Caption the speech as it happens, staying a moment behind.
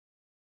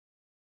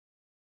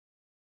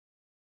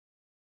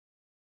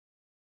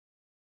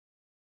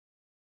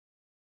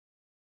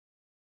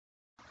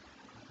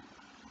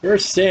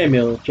First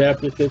Samuel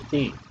chapter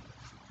 15.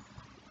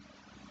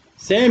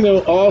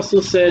 Samuel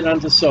also said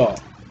unto Saul,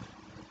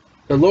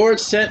 The Lord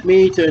sent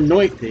me to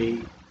anoint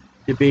thee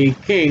to be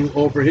king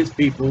over his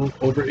people,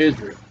 over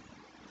Israel.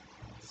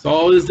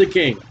 Saul is the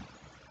king.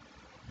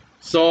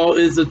 Saul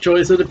is the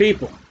choice of the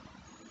people.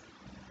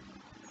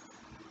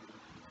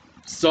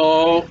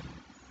 Saul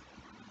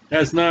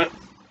has not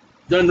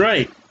done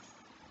right.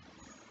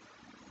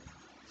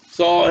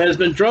 Saul has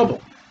been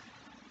trouble.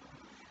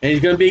 And he's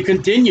going to be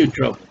continued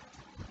trouble.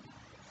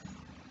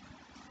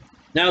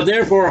 Now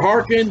therefore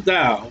hearken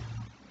thou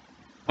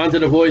unto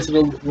the voice of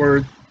the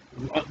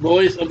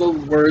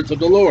words of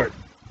the Lord.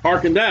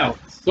 Hearken thou,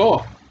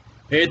 Saul.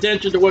 Pay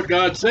attention to what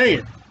God's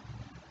saying.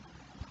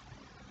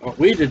 I want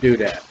we to do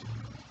that.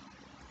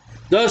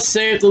 Thus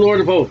saith the Lord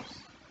of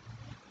hosts,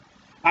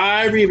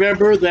 I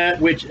remember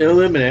that which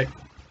Elimelech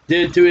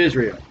did to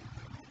Israel,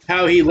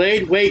 how he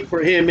laid wait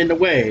for him in the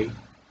way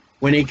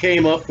when he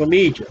came up from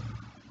Egypt.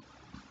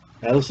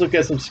 Now let's look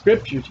at some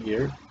scriptures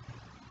here.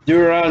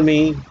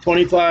 Deuteronomy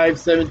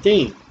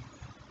 25:17.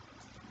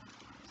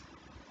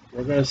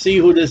 We're going to see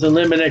who this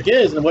Elimelech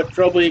is and what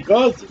trouble he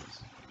causes.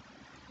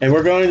 And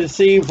we're going to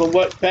see from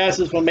what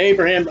passes from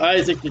Abraham,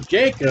 Isaac to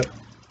Jacob,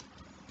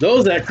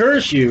 those that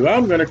curse you,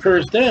 I'm going to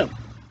curse them.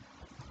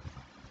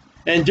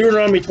 And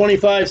Deuteronomy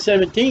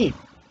 25:17.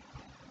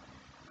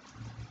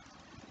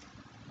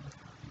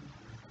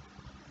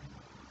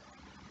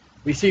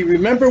 We see,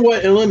 remember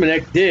what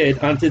Elimelech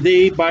did unto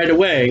thee by the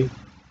way,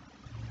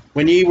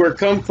 when ye were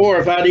come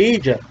forth out of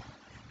Egypt,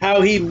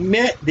 how he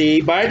met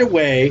thee by the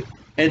way,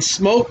 and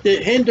smote the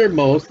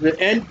hindermost, the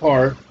end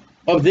part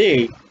of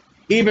thee,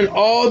 even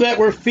all that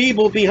were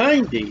feeble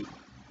behind thee,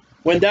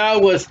 when thou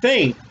wast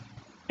faint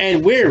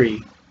and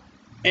weary,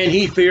 and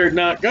he feared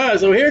not God.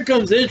 So here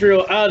comes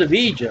Israel out of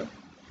Egypt,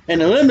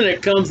 and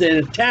Elimelech comes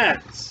and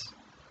attacks,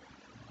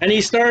 and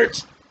he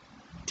starts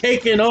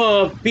taking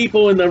off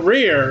people in the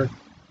rear,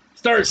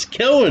 starts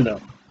killing them.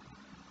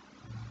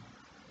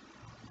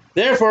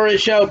 Therefore it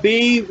shall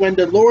be, when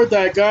the Lord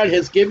thy God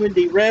has given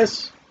thee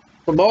rest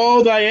from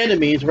all thy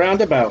enemies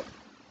round about,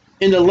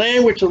 in the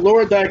land which the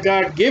Lord thy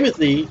God giveth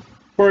thee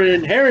for an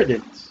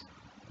inheritance,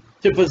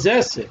 to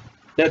possess it,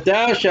 that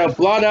thou shalt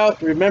blot out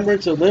the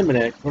remembrance of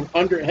Elimelech from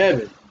under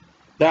heaven.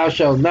 Thou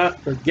shalt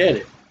not forget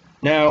it.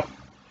 Now,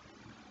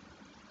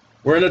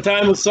 we're in a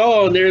time of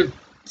Saul, and there's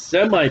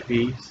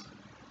semi-peace.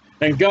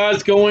 And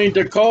God's going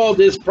to call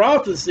this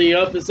prophecy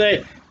up and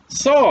say,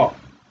 Saul,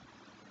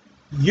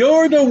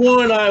 you're the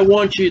one I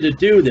want you to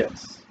do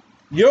this.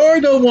 You're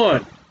the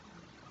one.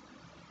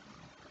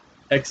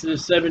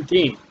 Exodus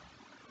 17.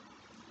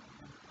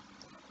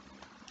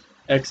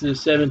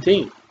 Exodus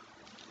 17.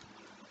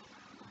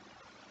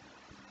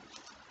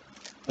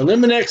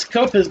 Elimelech's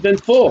cup has been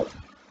full.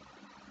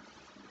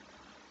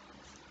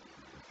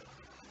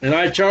 And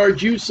I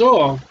charge you,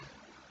 Saul,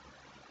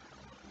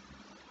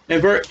 in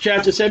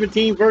chapter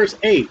 17, verse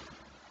 8.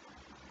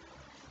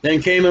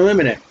 Then came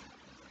Elimelech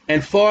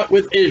and fought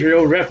with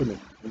Israel, Rephaim.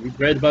 And we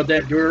read about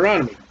that in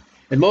Deuteronomy.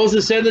 And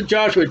Moses said to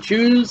Joshua,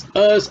 choose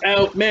us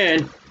out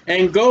men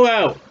and go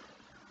out,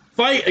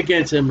 fight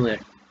against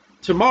Elimelech.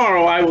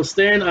 Tomorrow I will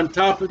stand on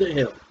top of the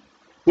hill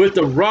with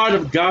the rod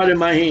of God in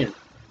my hand.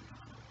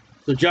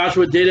 So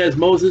Joshua did as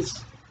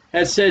Moses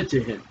had said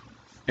to him,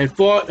 and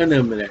fought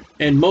Elimelech.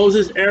 And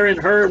Moses, Aaron,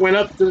 Hur went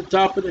up to the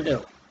top of the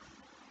hill.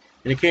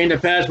 And it came to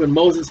pass when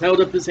Moses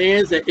held up his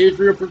hands that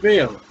Israel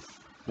prevailed.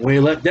 When he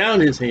let down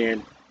his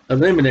hand,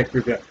 Elimelech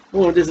prevailed.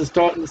 Oh, this is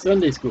taught in the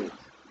Sunday school.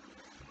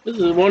 This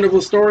is a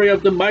wonderful story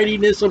of the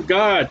mightiness of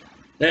God.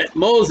 That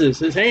Moses,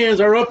 his hands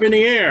are up in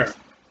the air.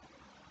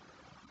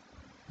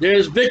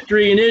 There's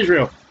victory in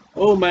Israel.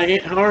 Oh, my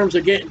arms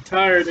are getting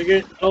tired. They're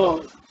getting,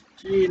 oh,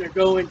 gee, they're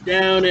going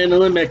down, and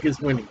Elimelech is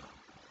winning.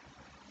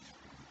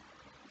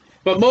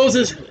 But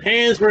Moses'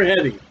 hands were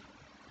heavy,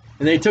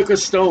 and they took a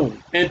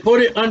stone and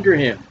put it under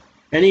him,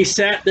 and he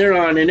sat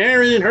thereon. And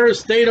Aaron and Hur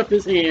stayed up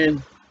his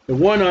hand, the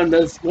one on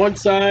this one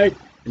side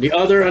and the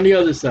other on the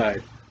other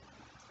side.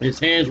 His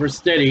hands were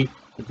steady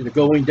unto the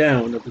going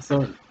down of the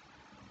sun.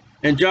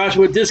 And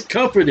Joshua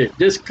discomforted,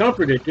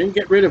 didn't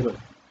get rid of it,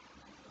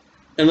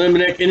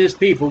 Elimelech and his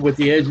people with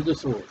the edge of the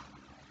sword.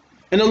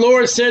 And the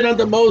Lord said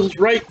unto Moses,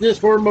 write this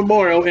for a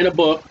memorial in a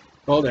book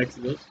called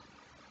Exodus,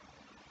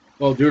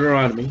 called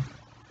Deuteronomy,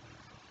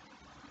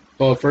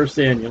 called First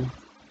Samuel,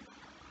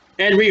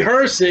 and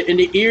rehearse it in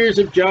the ears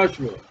of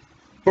Joshua.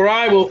 For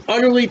I will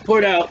utterly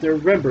put out the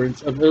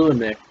remembrance of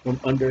Elimelech from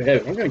under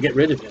heaven. I'm going to get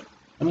rid of him.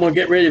 I'm going to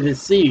get rid of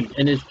his seed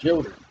and his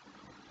children.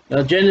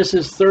 Now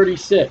Genesis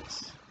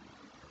 36.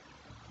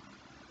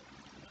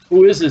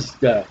 Who is this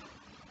guy?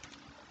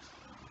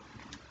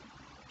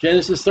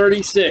 Genesis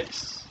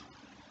 36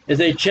 is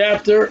a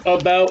chapter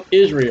about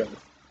Israel,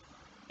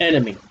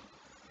 enemy.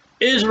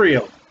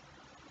 Israel,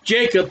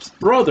 Jacob's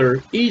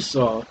brother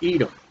Esau,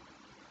 Edom.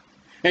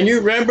 And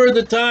you remember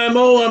the time,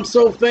 oh, I'm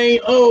so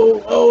faint.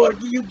 Oh,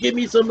 you give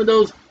me some of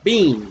those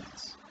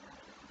beans.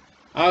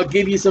 I'll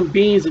give you some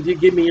beans if you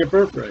give me your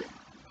birthright.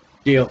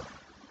 Deal.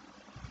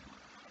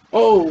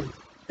 Oh,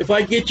 If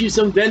I get you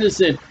some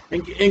venison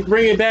and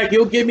bring it back,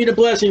 you'll give me the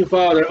blessing,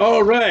 Father.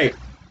 All right.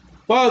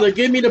 Father,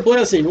 give me the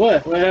blessing.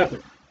 What? What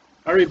happened?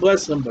 I already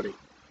blessed somebody.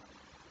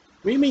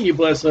 What do you mean you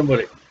blessed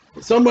somebody?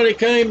 Somebody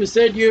came and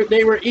said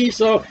they were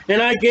Esau,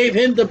 and I gave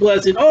him the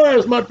blessing. Oh, it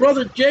was my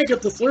brother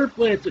Jacob, the third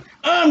planter.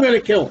 I'm going to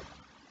kill him.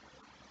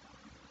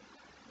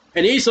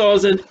 And Esau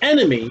is an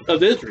enemy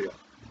of Israel.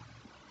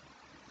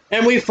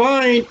 And we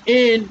find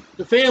in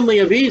the family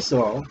of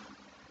Esau,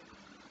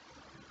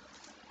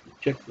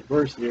 check the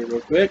verse here real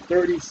quick,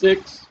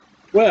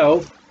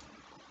 36:12.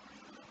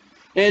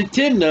 And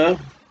Timnah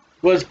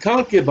was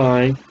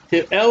concubine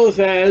to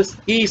Eliphaz,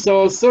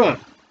 Esau's son.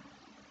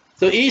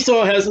 So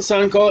Esau has a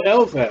son called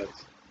Eliphaz.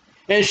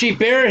 And she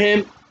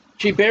bare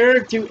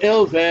to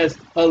Eliphaz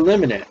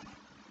Elimelech.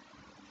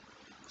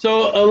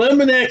 So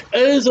Elimelech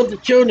is of the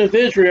children of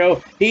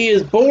Israel. He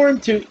is born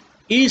to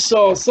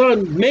Esau's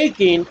son,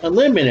 making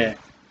Elimelech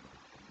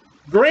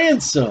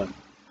grandson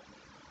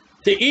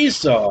to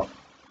Esau.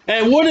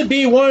 And would it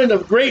be one of the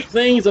great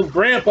things of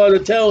Grandpa to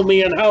tell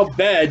me on how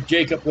bad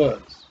Jacob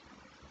was?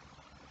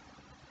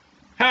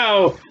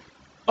 How,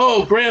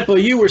 oh, Grandpa,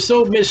 you were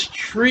so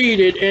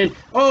mistreated, and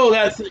oh,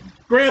 that's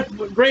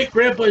great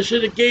Grandpa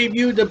should have gave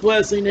you the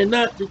blessing and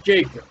not to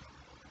Jacob.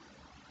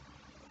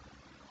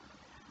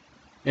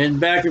 And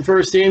back in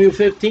 1 Samuel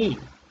 15.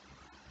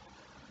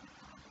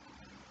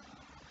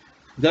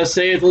 Thus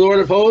saith the Lord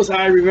of hosts,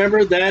 I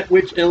remember that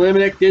which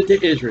Elimelech did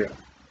to Israel,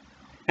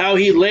 how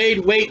he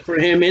laid wait for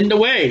him in the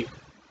way.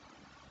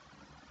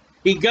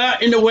 He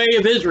got in the way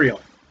of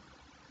Israel.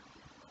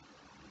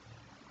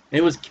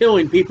 And was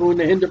killing people in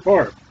the hinder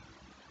part.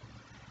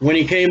 When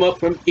he came up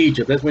from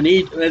Egypt. That's when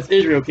that's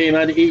Israel came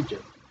out of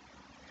Egypt.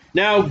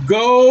 Now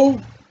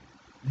go,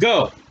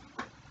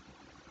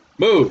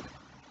 move,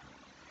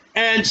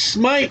 and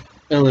smite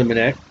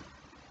Elimelech,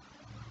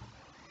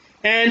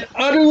 and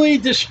utterly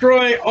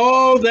destroy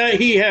all that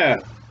he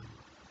hath.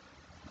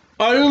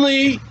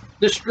 Utterly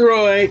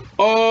destroy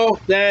all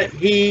that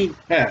he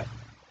hath.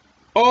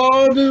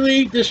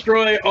 Utterly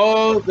destroy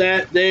all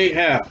that they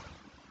have.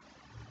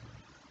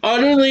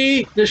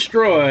 Utterly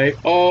destroy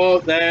all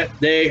that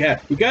they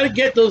have. You got to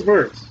get those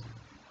verses,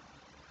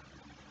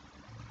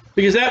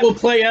 because that will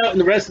play out in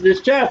the rest of this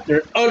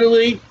chapter.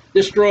 Utterly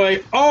destroy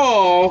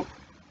all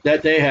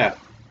that they have,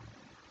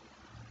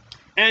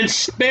 and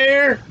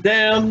spare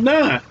them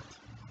not,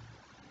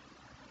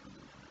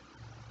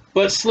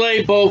 but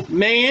slay both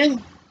man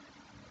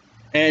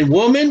and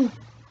woman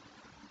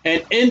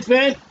and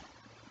infant.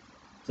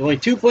 There's only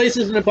two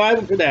places in the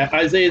Bible for that.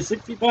 Isaiah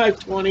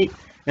 65:20,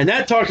 and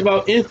that talks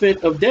about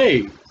infant of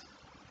days.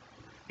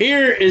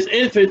 Here is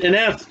infant an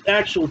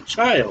actual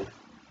child.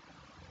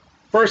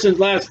 First and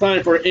last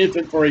time for an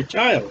infant for a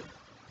child.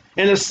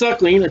 And a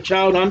suckling, a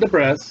child on the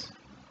breast.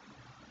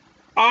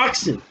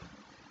 Oxen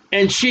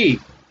and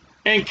sheep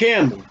and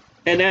camel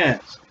and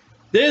ass.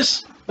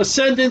 This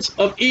ascendants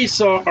of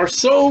Esau are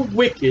so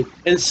wicked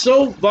and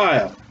so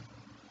vile.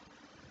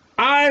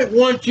 I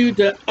want you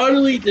to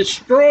utterly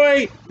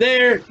destroy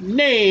their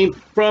name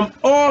from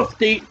off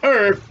the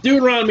earth.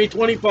 Deuteronomy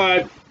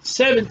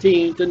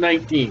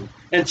 25:17-19.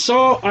 And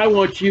Saul, I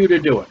want you to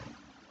do it.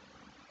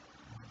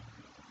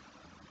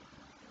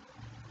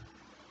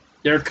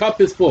 Their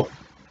cup is full.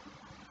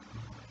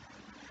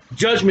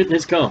 Judgment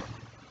has come.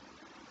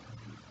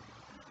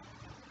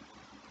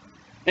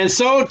 And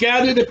Saul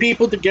gathered the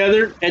people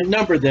together and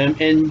numbered them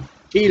in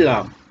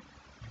Elam,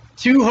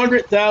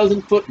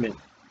 200,000 footmen,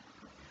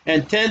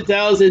 and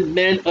 10,000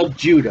 men of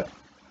Judah.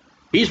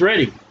 He's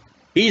ready.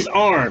 He's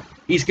armed.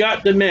 He's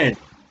got the men.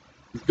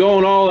 He's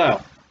going all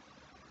out.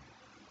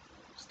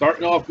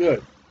 Starting off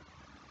good.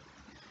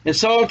 And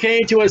Saul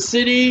came to a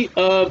city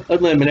of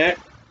Elimelech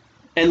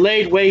and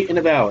laid wait in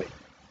the valley.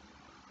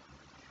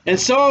 And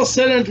Saul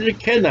said unto the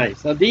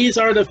Kenites, now these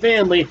are the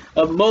family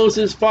of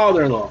Moses'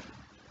 father-in-law,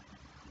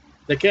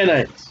 the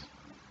Kenites.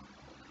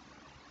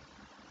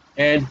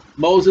 And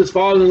Moses'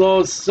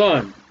 father-in-law's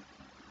son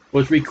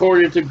was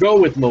recorded to go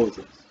with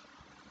Moses.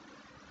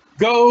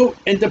 Go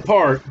and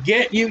depart,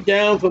 get you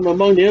down from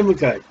among the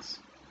Amalekites,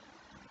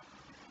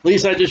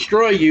 lest I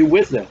destroy you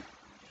with them.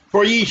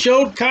 For ye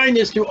showed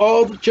kindness to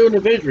all the children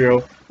of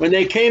Israel when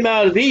they came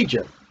out of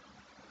Egypt.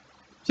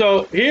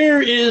 So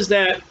here is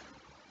that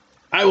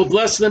I will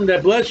bless them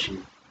that bless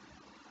you.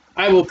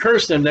 I will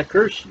curse them that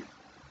curse you.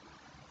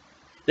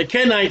 The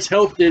Kenites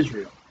helped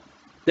Israel.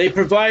 They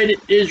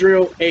provided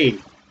Israel aid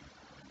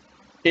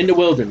in the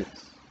wilderness.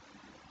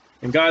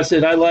 And God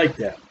said, I like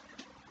that.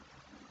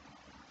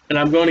 And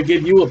I'm going to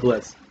give you a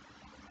blessing.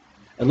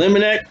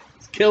 Elimelech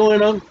is killing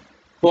them,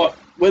 fought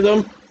with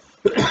them.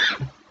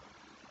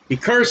 He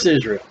cursed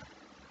Israel.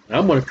 And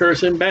I'm going to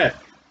curse him back.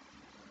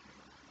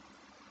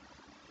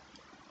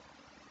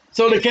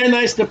 So the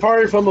Kenites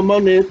departed from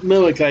among the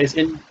Amalekites,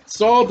 and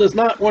Saul does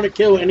not want to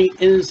kill any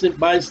innocent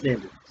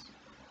bystanders.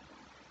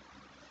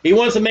 He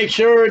wants to make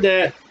sure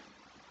that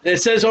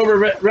it says over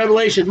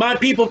Revelation, my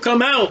people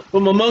come out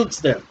from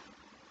amongst them.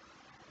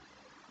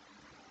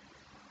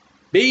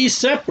 Be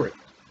separate.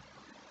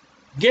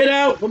 Get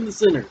out from the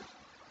sinners.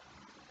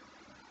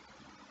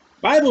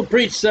 Bible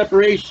preach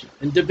separation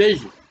and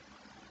division.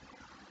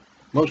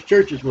 Most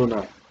churches will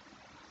not.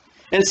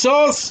 And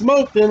Saul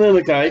smote the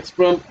Amalekites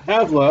from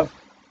Havilah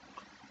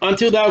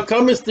until thou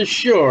comest to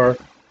shore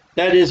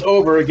that is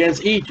over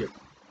against Egypt.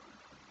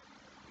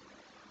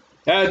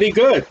 That'd be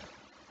good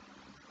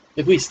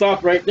if we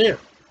stop right there.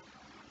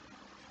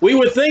 We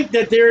would think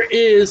that there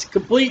is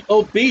complete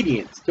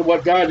obedience to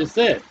what God has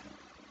said.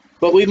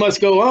 But we must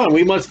go on.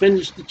 We must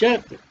finish the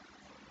chapter.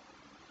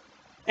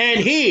 And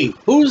he,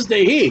 who's the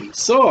he?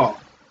 Saul,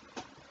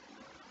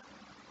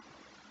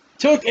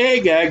 took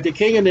Agag, the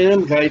king of the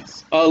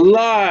Amalekites,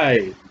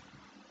 alive,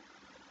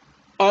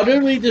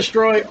 utterly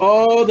destroyed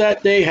all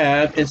that they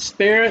have, and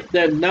spared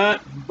them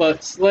not,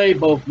 but slay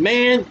both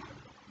man,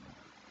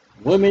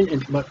 women,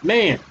 and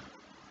man.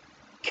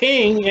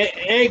 King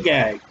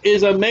Agag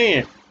is a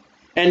man,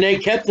 and they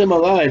kept him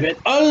alive, and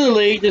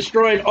utterly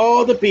destroyed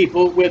all the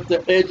people with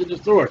the edge of the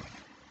sword.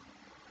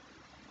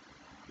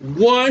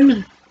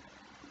 1%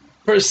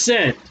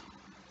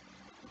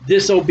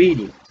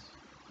 disobedience.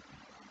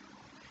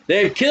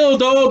 They've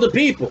killed all the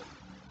people,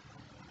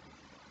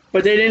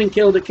 but they didn't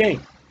kill the king.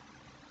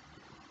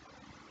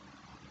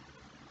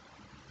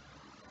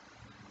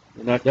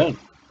 They're not done.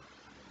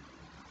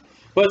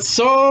 But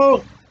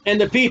Saul and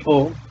the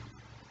people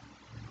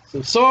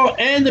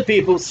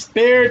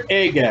spared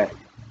Agag,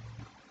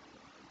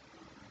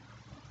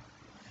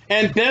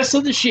 and best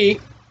of the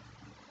sheep,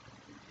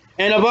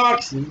 and of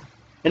oxen,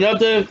 and of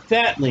the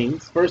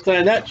fatlings, first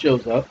time that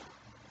shows up,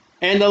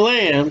 and the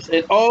lambs,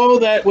 and all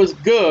that was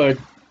good,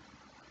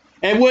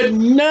 and would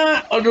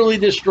not utterly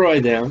destroy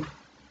them.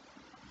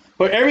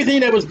 But everything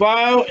that was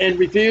vile and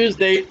refused,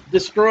 they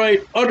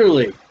destroyed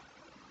utterly.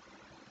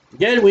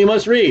 Again, we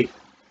must read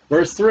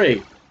verse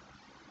 3.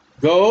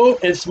 Go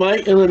and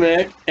smite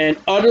Elimelech, and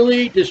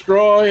utterly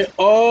destroy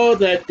all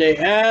that they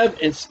have,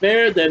 and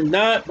spare them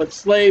not, but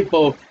slay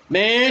both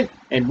man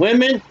and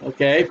women,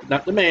 okay,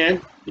 not the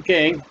man, the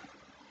king,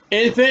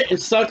 infant and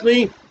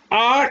suckling,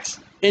 ox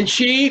and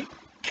sheep,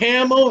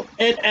 camel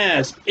and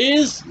ass.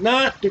 Is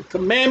not the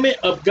commandment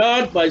of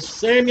God by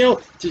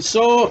Samuel to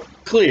Saul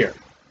clear?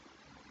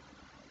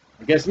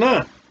 I guess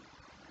not.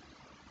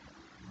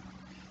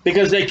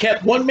 Because they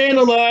kept one man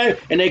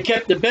alive, and they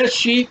kept the best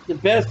sheep, the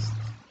best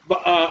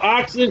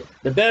oxen,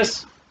 the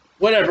best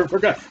whatever for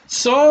God.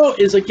 Saul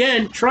is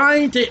again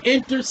trying to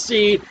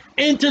intercede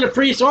into the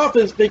priest's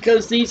office,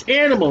 because these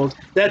animals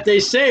that they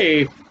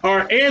save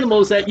are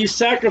animals that you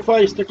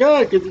sacrifice to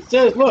God. Because it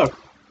says, look,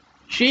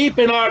 sheep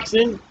and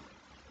oxen,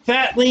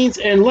 fatlings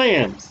and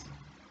lambs.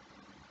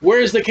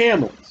 Where's the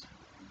camels?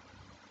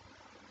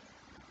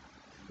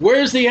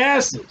 Where's the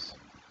asses?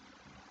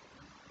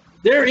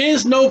 There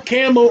is no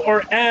camel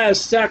or ass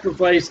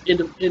sacrifice in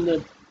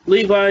the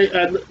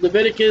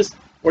Leviticus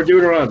or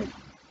Deuteronomy.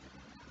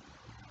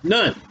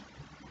 None.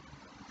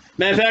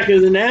 Matter of fact,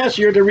 as an ass,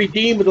 you're to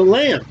redeem with a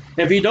lamb.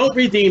 If you don't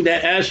redeem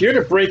that ass, you're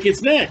to break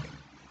its neck.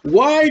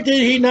 Why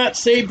did he not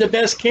save the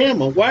best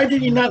camel? Why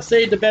did he not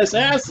save the best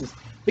asses?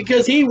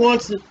 Because he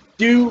wants to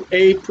do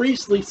a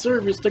priestly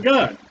service to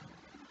God.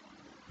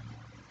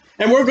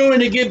 And we're going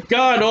to give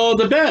God all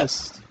the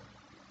best,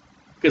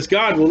 because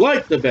God will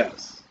like the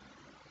best.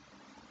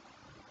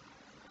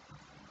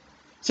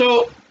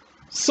 So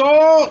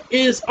Saul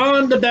is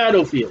on the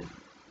battlefield,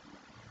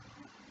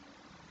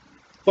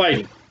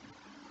 fighting.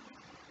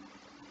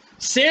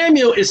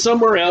 Samuel is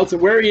somewhere else,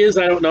 and where he is,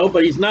 I don't know,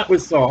 but he's not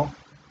with Saul.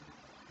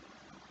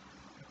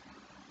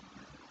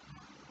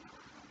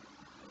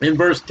 In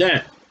verse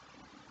 10.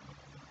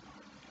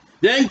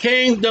 Then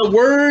came the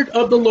word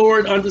of the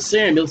Lord unto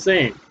Samuel,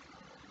 saying,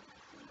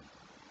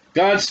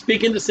 God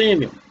speaking to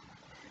Samuel,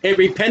 it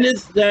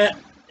repenteth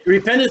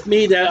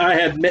me that I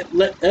have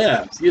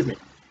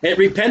It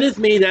repenteth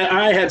me that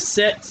I have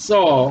set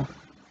Saul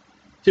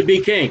to be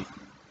king.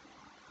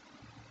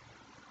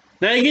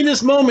 Now in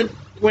this moment,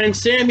 when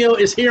Samuel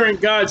is hearing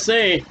God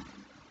saying,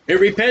 it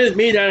repenteth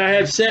me that I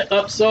have set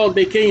up Saul to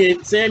be king,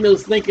 and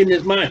Samuel's thinking in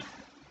his mind,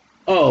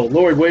 oh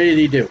Lord, what did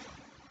he do?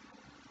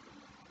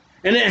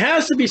 And it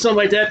has to be something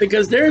like that,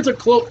 because there's a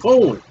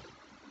colon.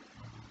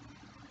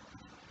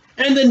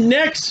 And the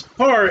next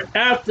part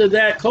after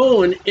that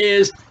colon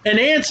is an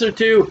answer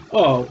to,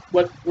 oh,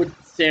 what would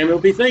Samuel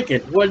be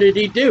thinking? What did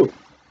he do?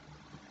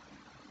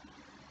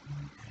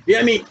 Yeah,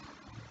 I mean,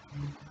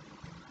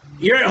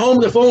 you're at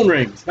home, the phone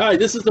rings. Hi,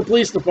 this is the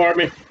police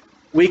department.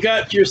 We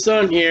got your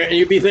son here. And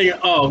you'd be thinking,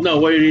 oh, no,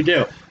 what did he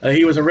do?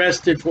 He was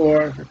arrested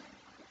for...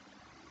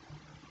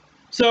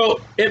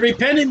 So, it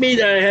repented me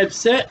that I had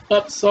set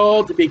up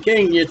Saul to be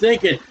king. And you're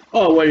thinking,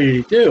 oh, what did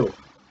he do?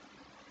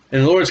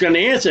 And the Lord's going to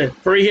answer,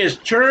 for he has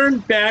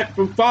turned back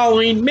from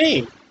following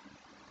me,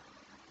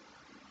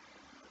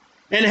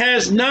 and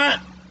has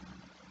not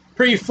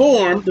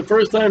performed, the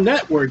first time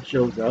that word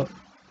shows up,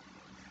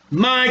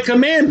 my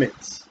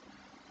commandments.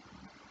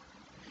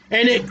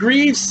 And it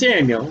grieved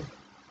Samuel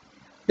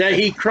that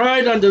he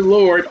cried unto the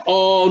Lord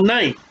all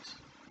night.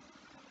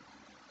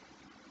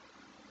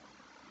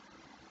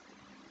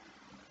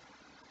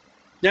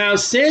 Now,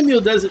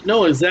 Samuel doesn't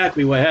know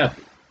exactly what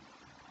happened.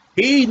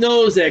 He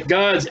knows that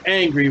God's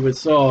angry with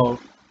Saul.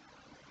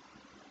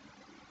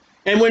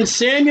 And when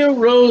Samuel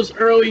rose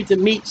early to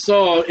meet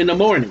Saul in the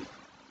morning,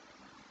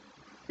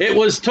 it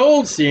was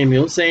told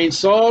Samuel, saying,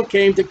 Saul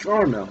came to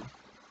Carmel,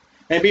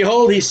 and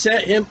behold, he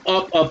set him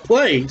up a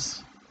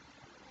place.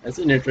 That's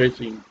an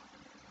interesting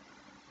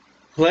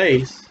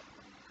place.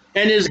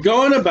 And is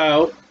gone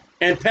about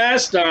and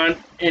passed on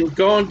and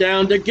gone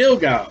down to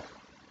Gilgal.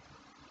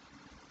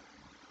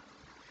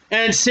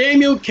 And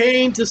Samuel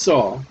came to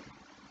Saul.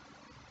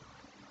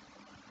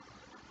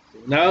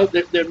 Now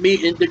they're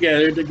meeting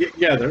together to get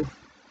together.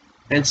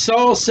 And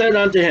Saul said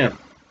unto him,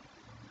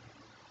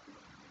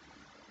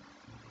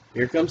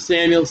 here comes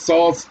Samuel.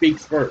 Saul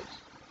speaks first.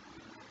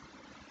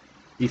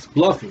 He's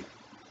bluffing.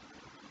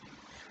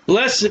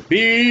 Blessed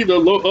be the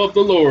of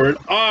the Lord.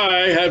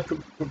 I have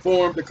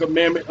performed the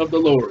commandment of the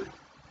Lord.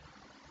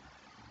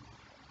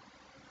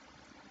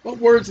 What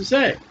words to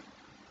say?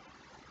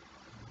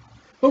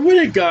 But what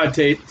did God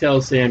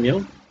tell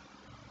Samuel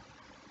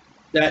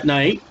that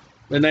night,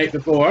 the night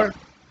before?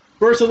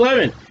 Verse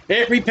 11,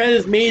 it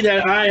repenteth me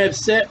that I have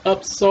set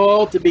up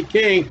Saul to be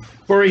king,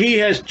 for he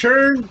has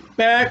turned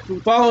back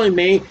from following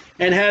me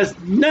and has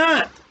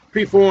not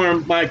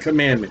performed my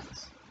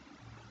commandments.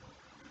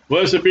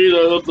 Blessed be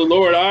the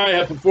Lord, I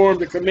have performed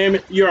the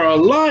commandment. You're a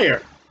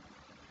liar.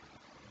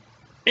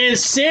 And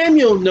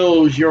Samuel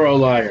knows you're a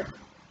liar.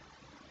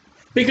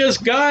 Because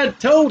God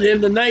told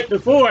him the night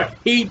before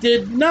he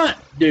did not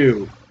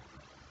do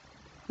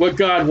what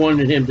God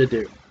wanted him to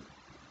do.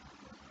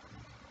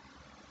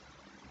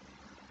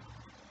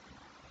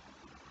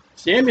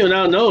 Samuel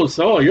now knows,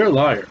 Saul, you're a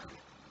liar.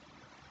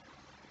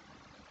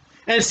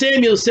 And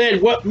Samuel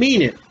said, what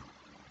meaneth?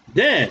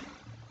 Then,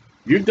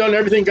 you've done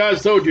everything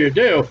God's told you to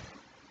do.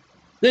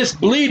 This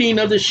bleating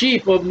of the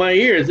sheep of my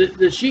ears,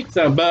 the sheep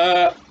sound,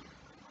 bah.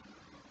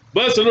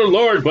 Blessed the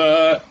Lord,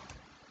 bah.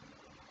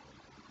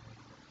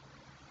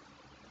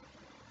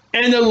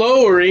 And the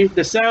lowering,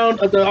 the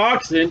sound of the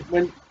oxen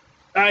when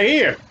I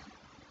hear.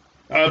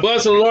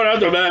 Bless the Lord,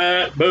 I've done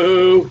that,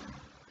 boo.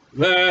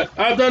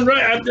 I've done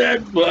right, I've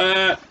done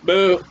blah,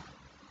 boo.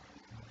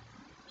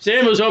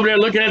 Samuel's over there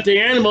looking at the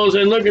animals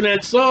and looking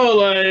at Saul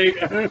like,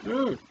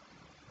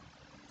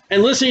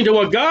 and listening to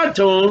what God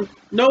told him.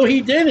 No,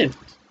 he didn't.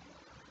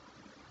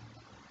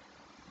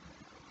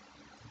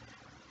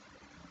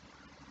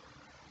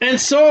 And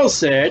Saul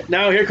said,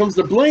 now here comes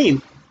the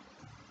blame.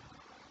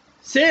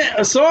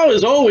 Saul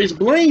is always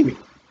blaming.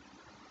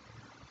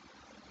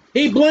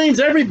 He blames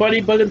everybody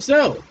but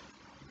himself.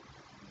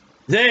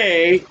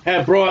 They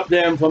have brought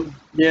them from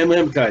the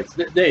Amalekites.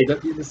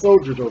 The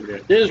soldiers over there,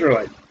 the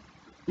Israelites,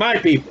 my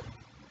people.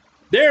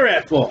 They're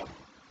at fault.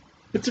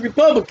 It's the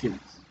Republicans.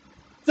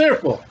 It's their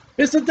fault.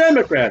 It's the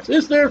Democrats.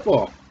 It's their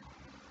fault.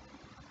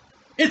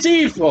 It's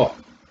Eve's fault.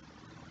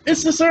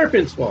 It's the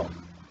serpent's fault.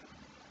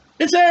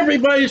 It's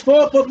everybody's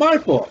fault but my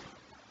fault.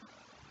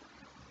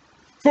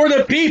 For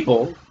the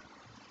people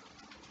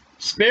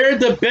spared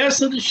the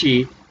best of the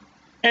sheep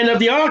and of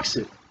the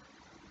oxen.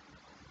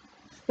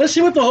 Let's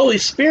see what the Holy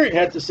Spirit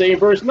had to say in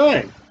verse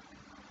 9.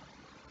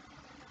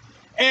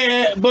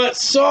 But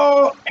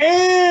Saul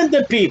and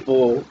the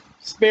people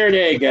spared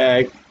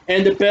Agag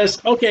and the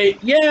best. Okay,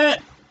 yeah,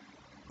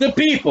 the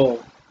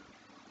people.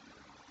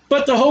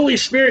 But the Holy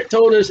Spirit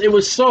told us it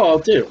was Saul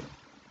too.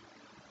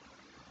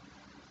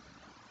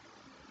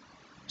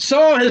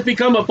 Saul has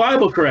become a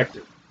Bible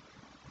corrector.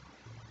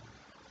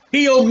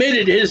 He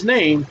omitted his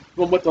name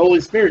from what the Holy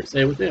Spirit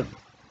said with him.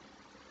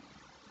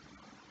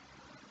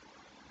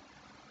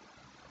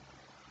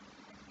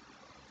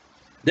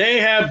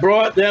 They have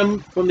brought them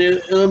from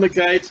the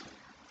Amalekites,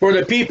 for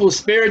the people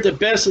spared the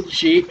best of the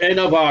sheep and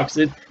of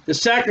oxen to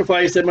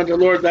sacrifice them unto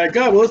the Lord thy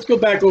God. Well, let's go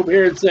back over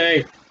here and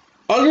say,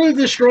 utterly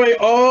destroy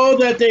all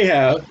that they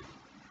have,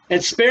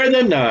 and spare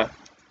them not,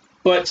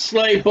 but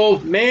slay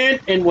both man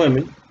and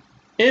woman,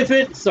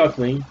 infant,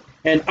 suckling,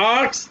 and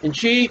ox, and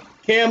sheep,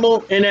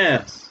 camel, and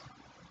ass.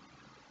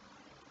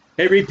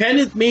 It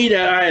repenteth me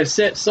that I have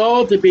set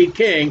Saul to be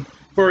king,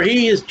 for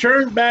he is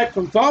turned back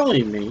from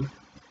following me,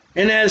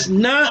 and has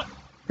not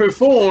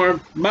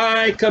performed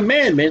my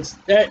commandments.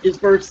 That is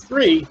verse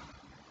 3.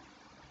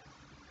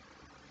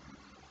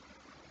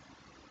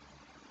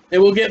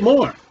 And we'll get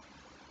more.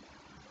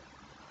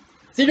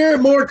 See, there are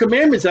more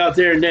commandments out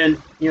there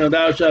than,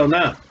 thou shalt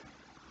not.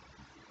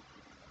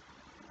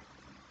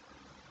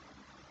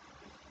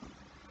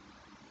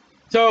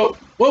 So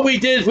what we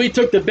did is we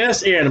took the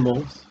best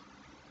animals,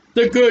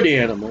 the good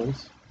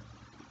animals,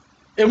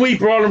 and we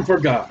brought them for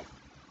God.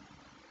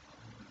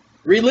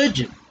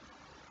 Religion.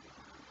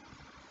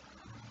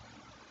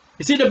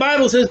 You see, the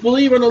Bible says,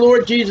 believe on the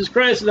Lord Jesus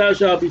Christ and thou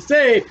shalt be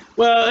saved.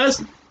 Well,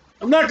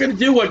 I'm not going to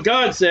do what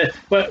God said,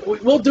 but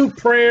we'll do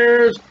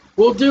prayers,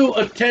 we'll do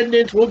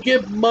attendance, we'll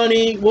give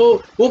money,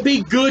 we'll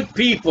be good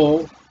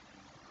people.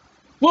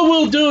 What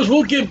we'll do is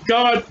we'll give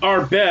God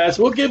our best,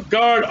 we'll give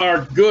God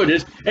our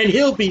goodest, and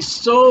he'll be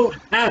so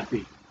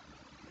happy.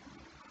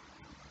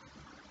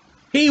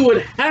 He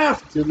would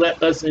have to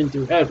let us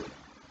into heaven.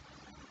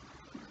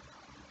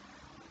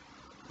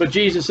 But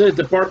Jesus says,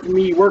 depart from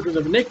me, you workers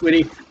of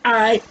iniquity.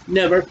 I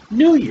never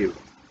knew you.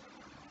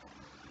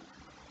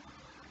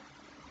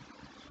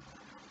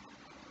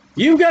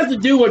 You've got to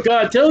do what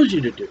God tells you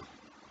to do,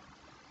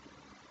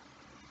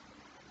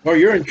 or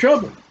you're in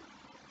trouble.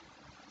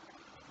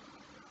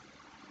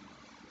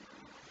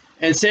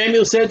 And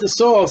Samuel said to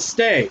Saul,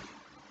 stay,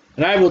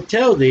 and I will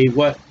tell thee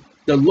what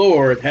the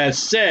Lord has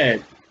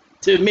said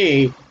to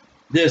me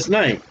this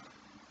night.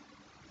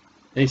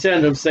 And he said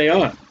unto him, say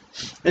on.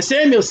 And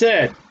Samuel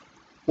said,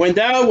 when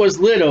thou wast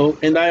little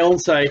in thy own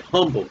sight,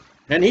 humble.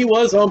 And he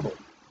was humble.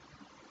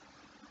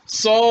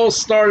 Saul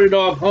started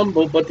off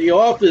humble, but the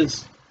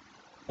office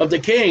of the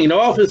king, the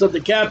office of the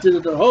captain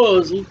of the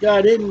host, he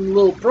got in a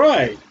little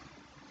pride.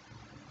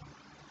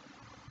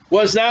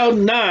 Was thou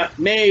not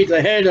made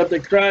the head of the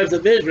tribes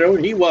of Israel?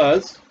 And he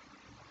was.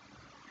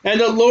 And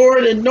the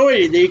Lord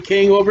anointed thee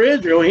king over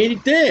Israel. And he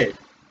did.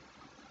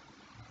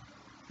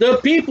 The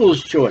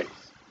people's choice.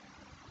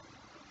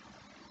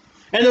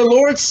 And the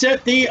Lord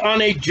set thee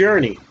on a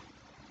journey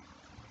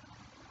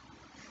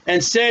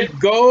and said,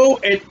 go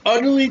and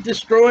utterly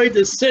destroy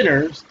the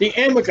sinners, the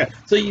Amalekites.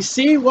 So you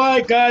see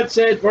why God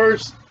said,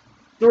 verse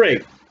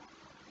 3,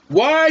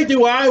 why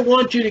do I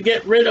want you to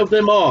get rid of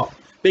them all?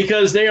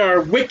 Because they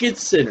are wicked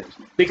sinners,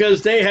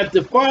 because they have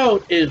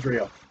defiled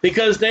Israel,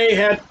 because they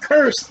have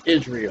cursed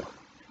Israel.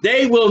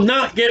 They will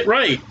not get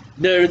right.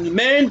 The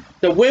men,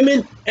 the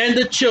women, and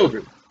the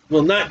children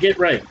will not get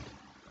right.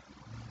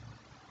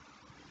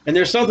 And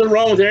there's something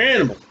wrong with their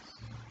animals.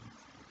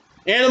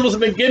 Animals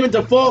have been given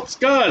to false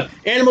gods.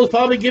 Animals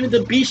probably given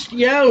to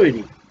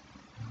bestiality.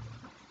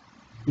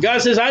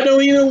 God says, I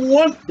don't even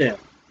want them.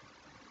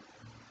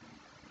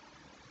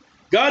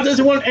 God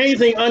doesn't want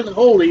anything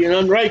unholy and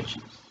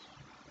unrighteous.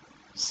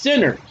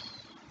 Sinners,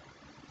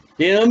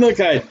 the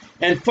Amalekites,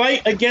 and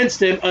fight against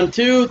them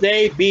until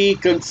they be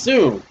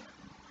consumed.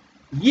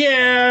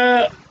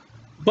 Yeah,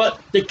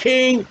 but the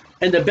king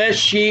and the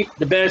best sheep,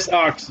 the best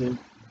oxen,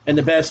 and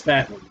the best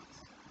fatlings.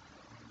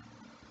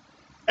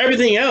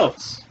 Everything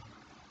else,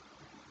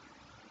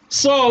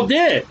 Saul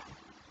did.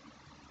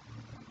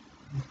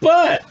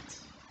 But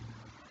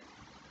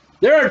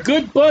there are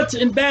good butts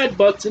and bad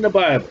butts in the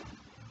Bible.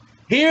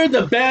 Here,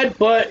 the bad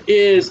butt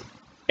is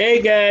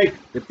Agag,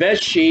 the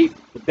best sheep,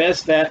 the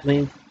best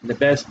fatling, and the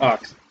best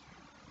oxen.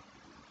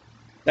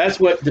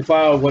 That's what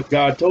defiled what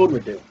God told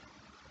him to do.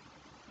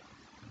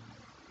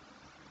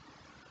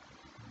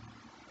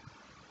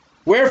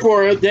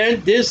 Wherefore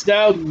then didst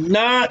thou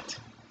not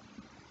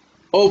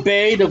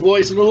obey the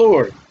voice of the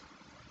Lord,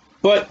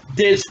 but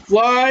didst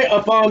fly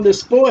upon the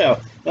spoil?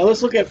 Now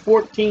let's look at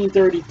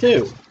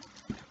 1432.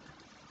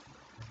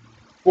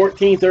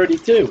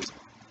 1432.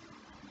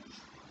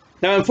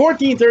 Now in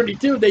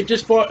 1432, they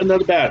just fought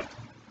another battle.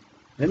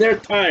 And they're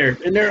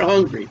tired and they're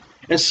hungry.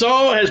 And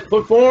Saul has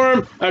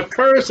performed a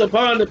curse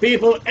upon the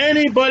people,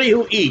 anybody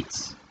who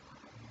eats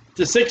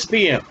to 6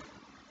 p.m.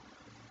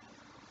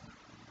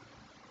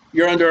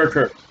 You're under a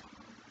curse.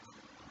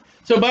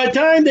 So by the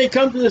time they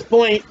come to this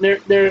point,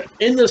 they're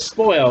in the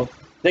spoil,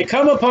 they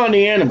come upon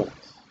the animals.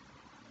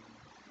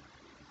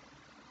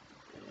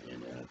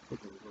 And,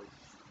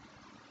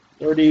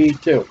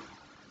 32.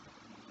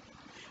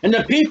 And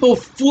the people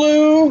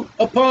flew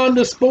upon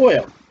the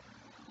spoil,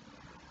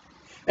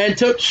 and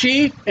took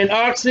sheep and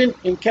oxen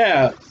and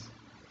calves,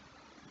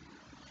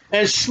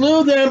 and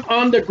slew them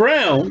on the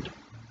ground,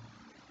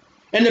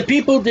 and the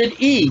people did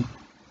eat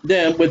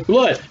them with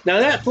blood. Now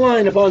that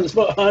flying upon the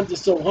spoil, I'm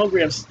just so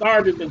hungry, I'm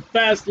starving and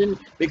fasting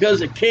because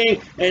the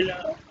king, and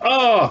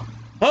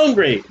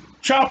hungry,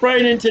 chop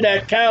right into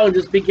that cow and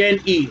just began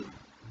eating.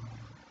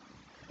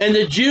 And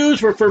the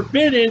Jews were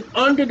forbidden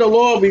under the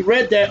law. We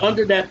read that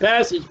under that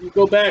passage. We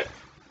go back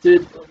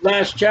to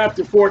last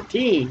chapter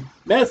 14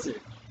 message.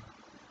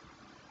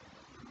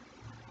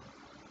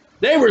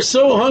 They were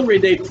so hungry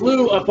they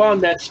flew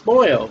upon that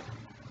spoil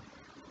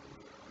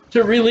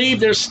to relieve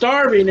their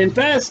starving and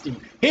fasting.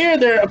 Here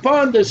they're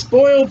upon the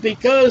spoil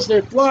because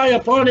they fly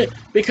upon it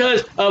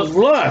because of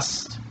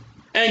lust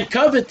and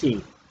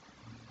coveting.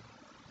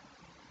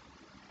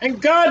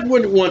 And God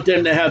wouldn't want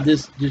them to have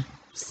this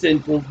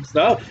sinful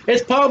stuff.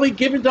 It's probably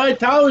given to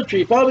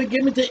idolatry, probably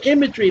given to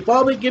imagery,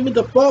 probably given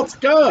to false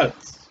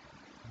gods.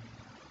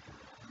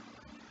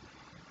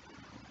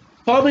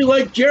 Probably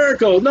like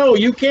Jericho. No,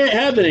 you can't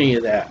have any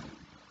of that.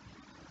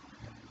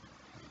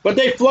 But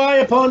they fly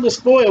upon the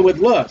spoil with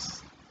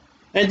lust,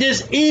 and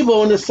this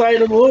evil in the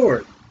sight of the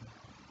Lord.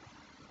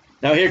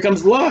 Now here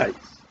comes lies.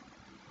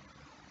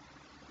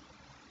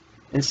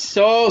 And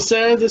Saul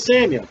said unto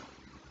Samuel,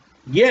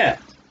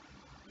 yet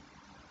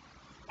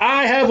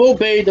I have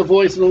obeyed the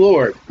voice of the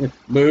Lord.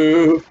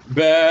 Move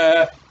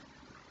back.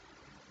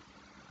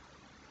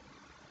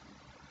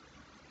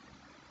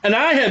 And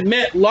I have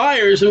met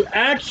liars who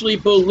actually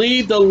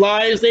believe the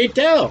lies they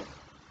tell.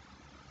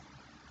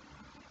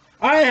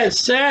 I have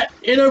sat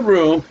in a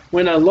room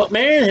when a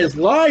man has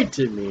lied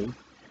to me,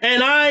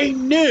 and I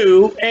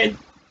knew and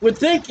would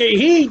think that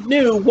he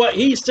knew what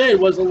he said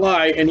was a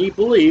lie, and he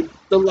believed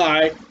the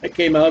lie that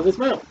came out of his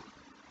mouth.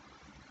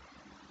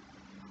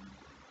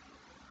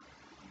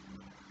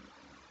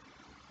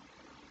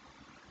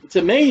 It's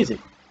amazing.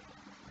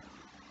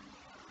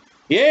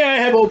 Yea, I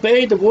have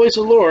obeyed the voice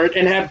of the Lord,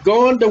 and have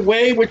gone the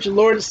way which the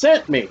Lord has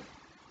sent me.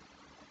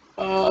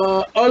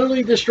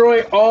 Utterly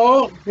destroy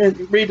all, and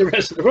read the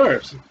rest of the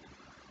verse.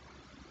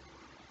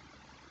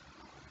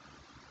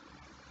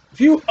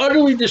 If you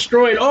utterly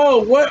destroyed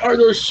all, what are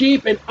those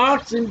sheep and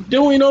oxen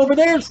doing over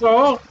there,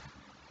 Saul?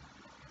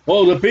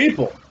 Well, the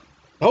people.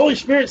 The Holy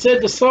Spirit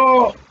said to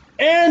Saul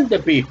and the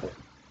people,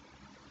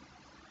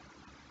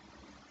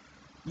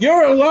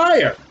 you're a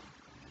liar.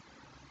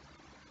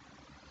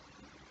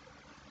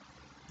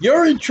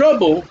 You're in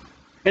trouble,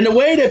 and the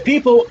way that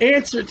people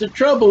answer to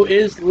trouble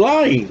is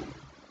lying.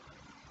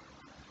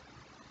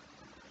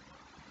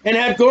 And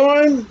have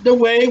gone the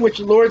way which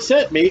the Lord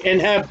sent me, and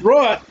have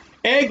brought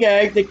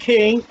Agag, the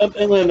king of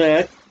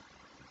Elimelech,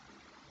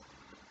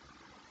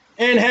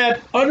 and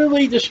have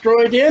utterly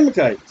destroyed the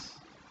Amalekites.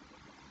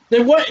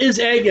 Then what is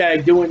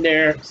Agag doing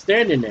there,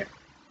 standing there?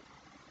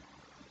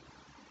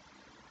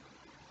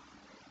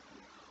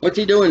 What's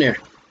he doing there?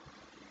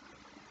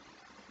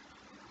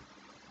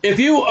 If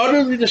you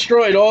utterly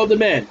destroyed all the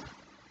men,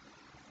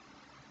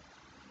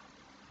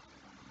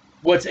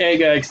 what's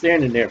Agag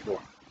standing there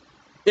for?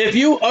 If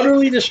you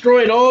utterly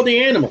destroyed all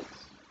the animals,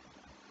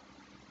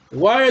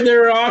 why are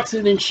there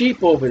oxen and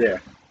sheep over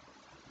there?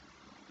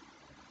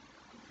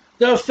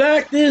 The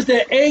fact is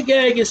that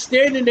Agag is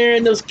standing there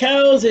and those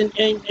cows and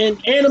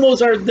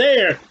animals are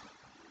there.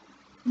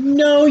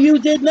 No, you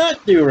did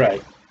not do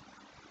right.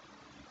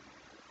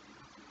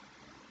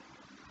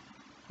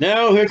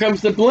 Now here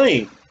comes the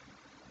blame.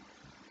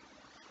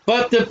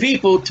 But the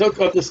people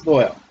took up the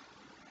spoil.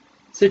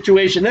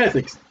 Situation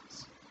ethics.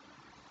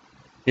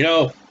 You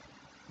know,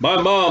 my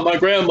mom, my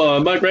grandma,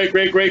 my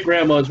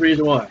great-great-great-grandma is the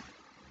reason why.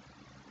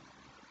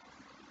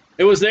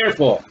 It was their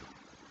fault.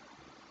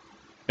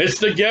 It's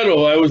the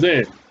ghetto I was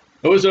in.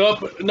 It was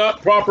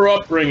not proper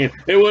upbringing.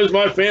 It was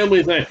my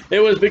family thing. It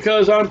was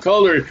because I'm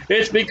colored.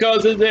 It's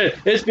because of this.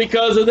 It's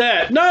because of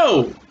that.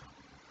 No!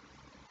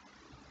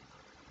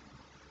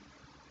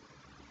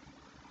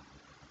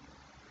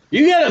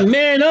 You gotta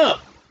man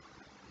up.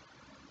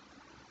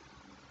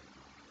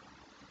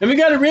 And we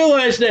got to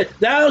realize that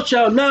thou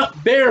shalt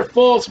not bear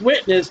false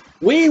witness.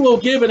 We will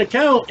give an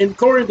account,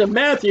 according to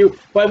Matthew,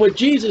 by what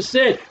Jesus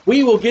said,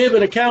 we will give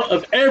an account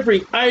of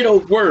every idle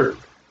word.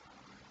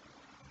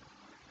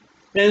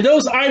 And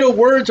those idle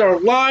words are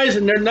lies,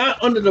 and they're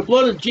not under the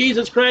blood of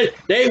Jesus Christ.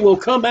 They will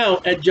come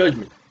out at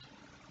judgment.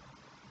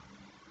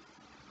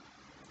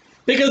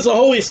 Because the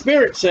Holy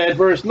Spirit said,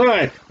 verse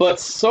 9, but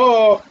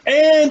Saul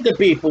and the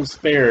people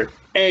spared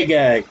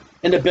Agag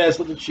and the best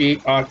of the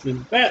sheep, oxen,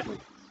 and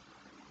fatlings.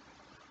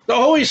 The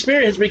Holy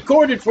Spirit has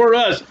recorded for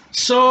us,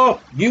 Saul,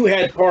 you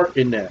had part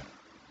in that.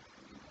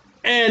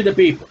 And the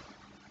people.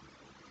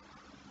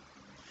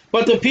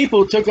 But the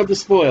people took up the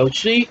spoil,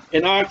 sheep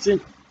and oxen,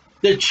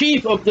 the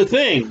chief of the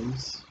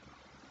things,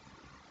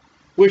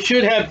 which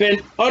should have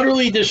been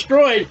utterly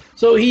destroyed.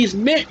 So he's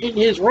admitting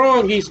his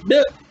wrong, he's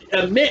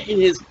admitting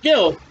his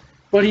guilt,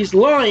 but he's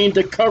lying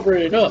to cover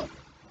it up.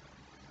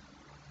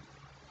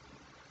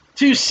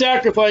 To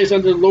sacrifice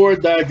unto the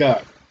Lord thy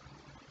God.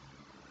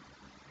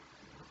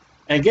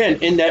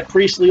 Again, in that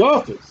priestly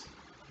office.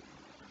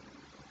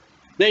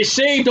 They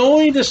saved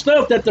only the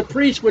stuff that the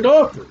priest would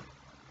offer.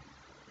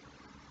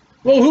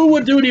 Well, who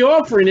would do the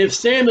offering if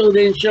Samuel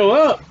didn't show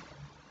up?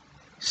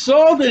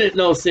 Saul didn't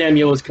know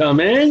Samuel was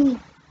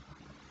coming.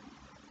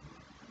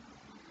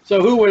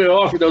 So who would have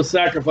offered those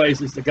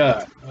sacrifices to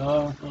God?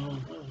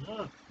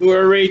 Who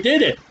already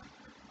did it.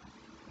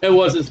 It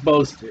wasn't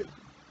supposed to.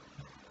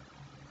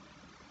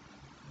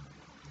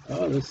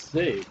 Oh, let's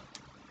see.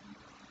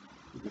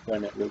 Let me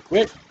find that real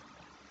quick.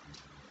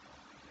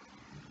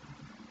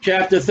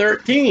 Chapter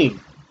 13,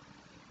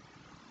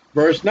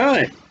 verse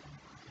 9.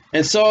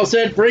 And Saul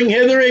said, bring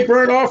hither a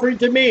burnt offering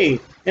to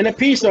me, and a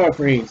peace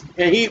offering.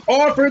 And he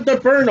offered the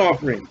burnt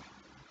offering.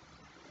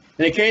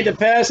 And it came to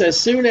pass, as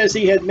soon as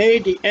he had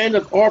made the end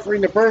of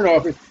offering the burnt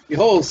offering,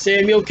 behold,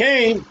 Samuel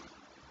came.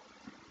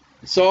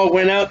 Saul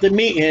went out to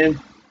meet him,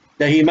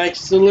 that he might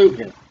salute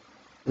him.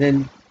 And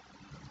then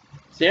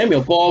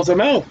Samuel bawls him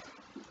out.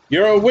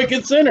 You're a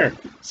wicked sinner.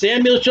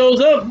 Samuel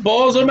shows up,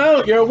 bawls him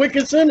out. You're a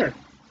wicked sinner.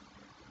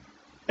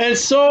 And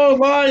Saul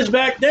lies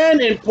back then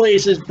and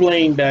places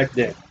blame back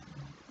then,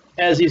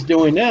 as he's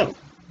doing now.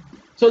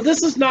 So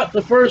this is not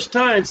the first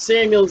time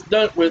Samuel's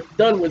done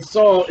with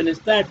Saul and his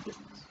tactics.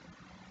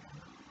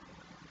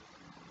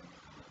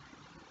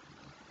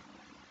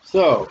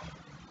 So,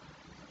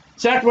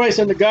 sacrifice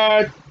unto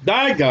God,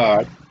 thy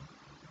God,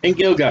 and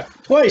Gilgal.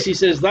 Twice he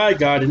says thy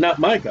God and not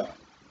my God.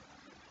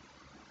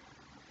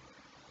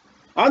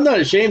 I'm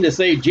not ashamed to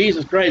say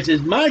Jesus Christ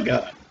is my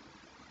God.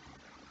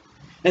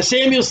 And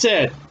Samuel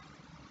said,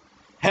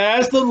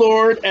 has the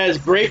Lord as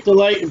great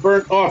delight in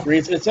burnt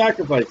offerings and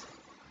sacrifices?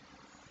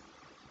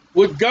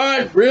 Would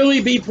God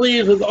really be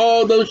pleased with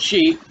all those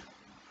sheep,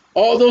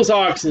 all those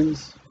oxen,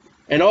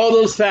 and all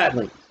those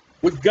fatlings?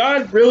 Would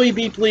God really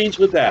be pleased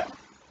with that?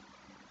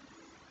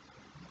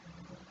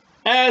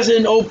 As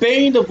in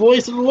obeying the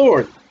voice of the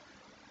Lord.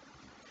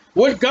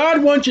 Would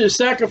God want you to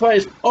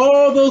sacrifice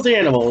all those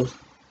animals,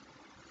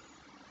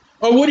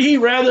 or would he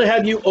rather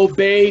have you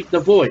obey the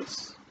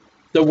voice,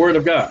 the word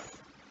of God?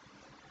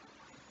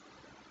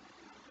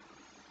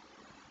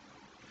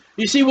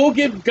 You see, we'll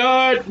give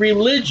God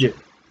religion,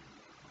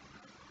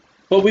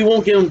 but we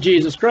won't give him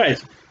Jesus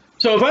Christ.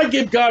 So if I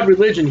give God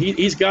religion,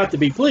 he's got to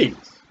be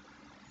pleased.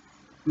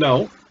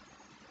 No.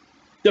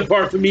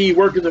 Depart from me, ye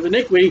workers of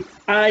iniquity,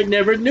 I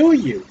never knew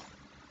you.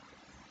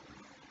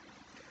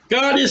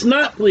 God is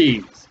not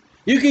pleased.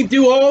 You can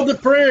do all the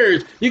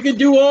prayers. You can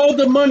do all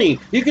the money.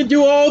 You can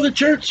do all the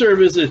church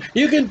services.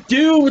 You can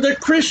do the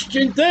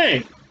Christian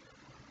thing.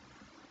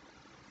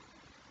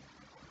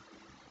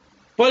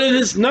 But it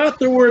is not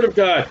the word of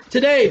God.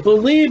 Today,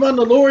 believe on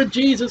the Lord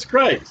Jesus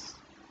Christ.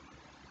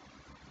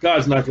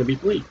 God's not going to be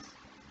pleased.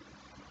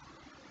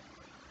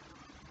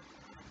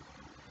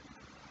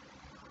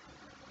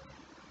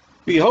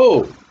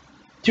 Behold,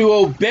 to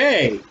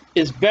obey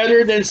is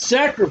better than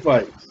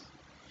sacrifice,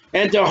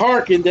 and to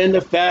hearken than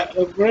the fat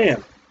of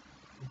ram.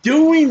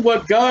 Doing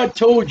what God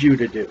told you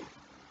to do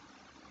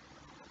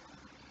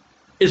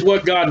is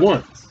what God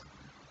wants.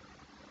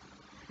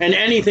 And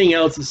anything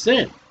else is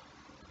sin.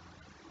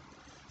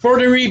 For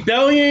the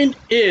rebellion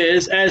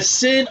is as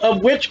sin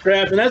of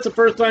witchcraft, and that's the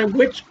first time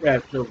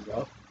witchcraft shows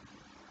up.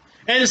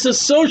 And it's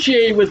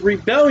associated with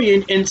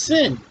rebellion and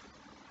sin.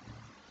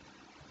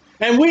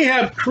 And we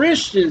have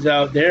Christians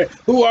out there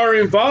who are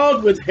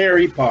involved with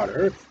Harry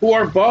Potter, who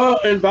are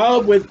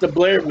involved with the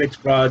Blair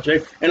Witch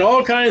Project, and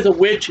all kinds of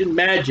witch and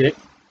magic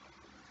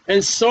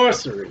and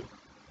sorcery.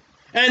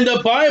 And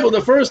the Bible, the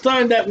first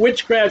time that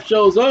witchcraft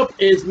shows up,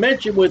 is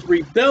mentioned with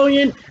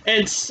rebellion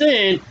and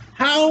sin.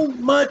 How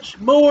much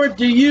more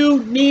do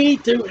you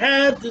need to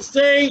have to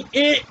say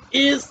it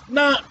is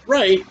not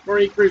right for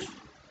a Christian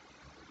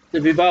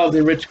to be involved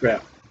in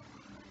witchcraft?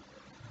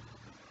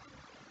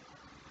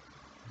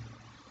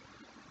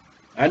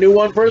 I knew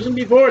one person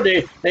before,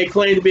 they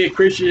claimed to be a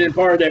Christian and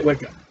part of that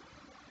Wicca.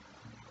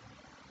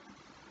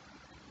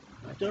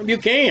 I told them you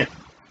can't.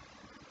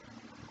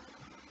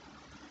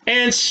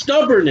 And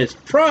stubbornness,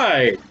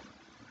 pride,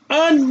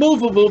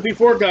 unmovable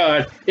before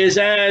God, is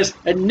as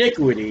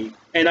iniquity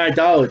and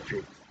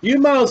idolatry. You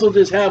might as well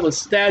just have a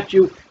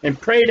statue and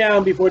pray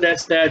down before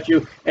that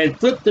statue and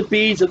flip the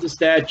beads of the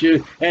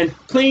statue and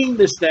clean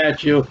the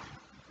statue.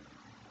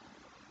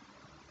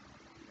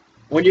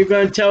 When you're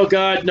going to tell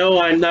God,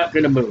 no, I'm not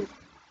going to move.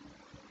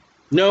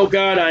 No,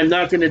 God, I'm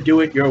not going to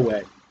do it your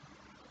way.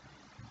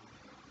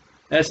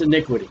 That's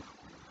iniquity.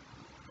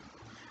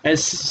 And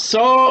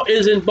Saul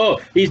is in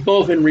both. He's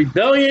both in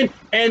rebellion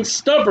and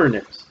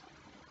stubbornness.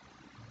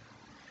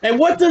 And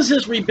what does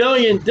his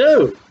rebellion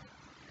do?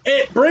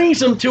 It brings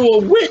him to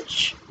a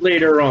witch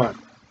later on.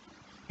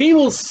 He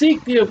will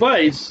seek the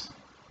advice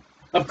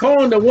of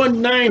calling the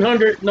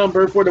 1-900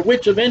 number for the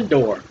witch of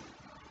Endor.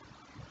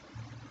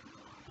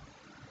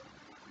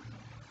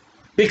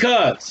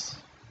 Because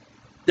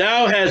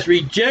thou hast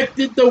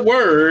rejected the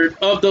word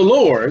of the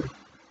Lord,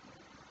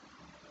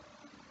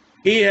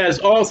 he has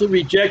also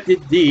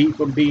rejected thee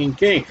from being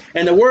king.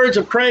 And the words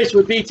of Christ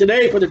would be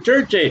today for the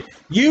church age.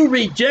 You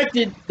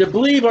rejected to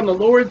believe on the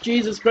Lord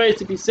Jesus Christ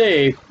to be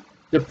saved.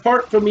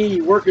 Depart from me,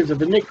 ye workers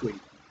of iniquity.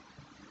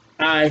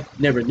 I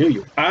never knew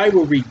you. I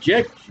will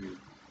reject you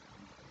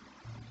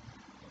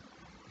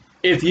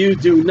if you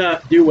do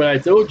not do what I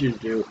told you to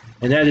do,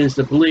 and that is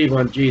to believe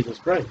on Jesus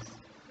Christ.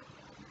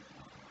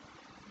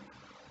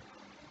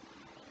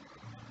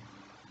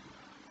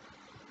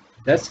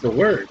 That's the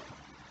word.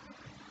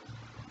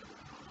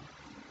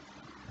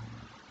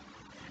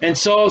 And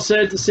Saul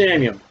said to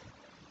Samuel,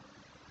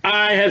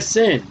 I have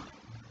sinned.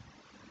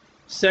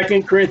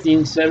 2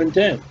 Corinthians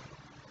 7:10.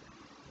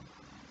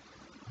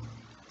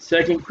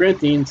 2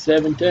 Corinthians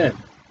 7:10.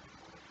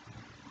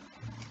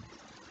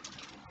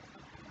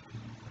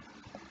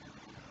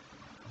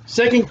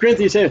 Second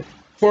Corinthians says,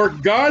 for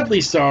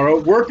godly sorrow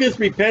worketh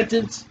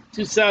repentance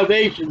to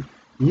salvation,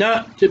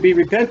 not to be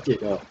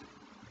repented of.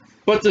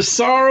 But the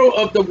sorrow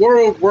of the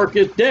world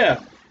worketh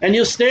death. And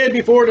you'll stand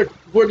before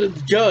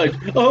the judge.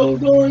 Oh,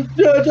 Lord,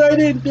 Judge, I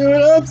didn't do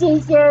it. I'm so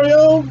sorry.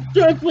 Oh,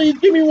 Judge, please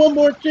give me one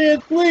more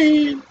chance,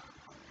 please.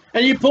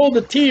 And you pull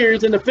the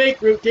tears and the fake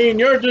routine.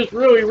 You're just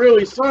really,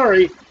 really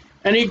sorry.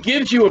 And he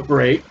gives you a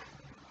break.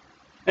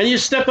 And you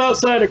step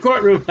outside the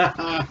courtroom.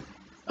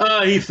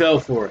 He fell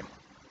for it.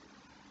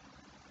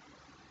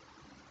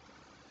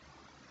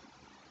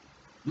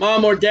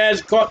 Mom or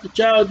dad's caught the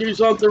child do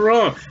something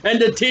wrong. And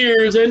the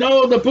tears and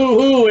oh, the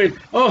boo-hoo. And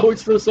oh,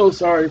 it's so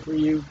sorry for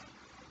you.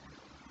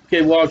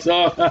 Kid walks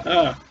off.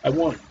 I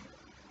won.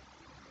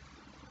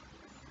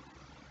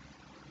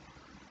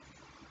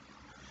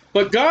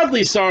 But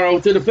godly sorrow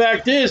to the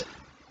fact is,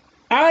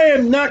 I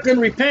am not going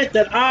to repent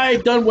that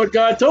I've done what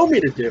God told me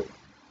to do.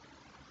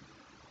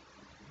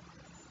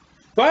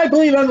 If I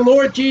believe on the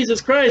Lord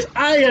Jesus Christ,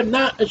 I am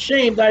not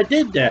ashamed I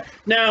did that.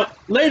 Now,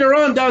 later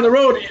on down the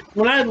road,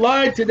 when I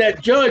lied to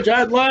that judge,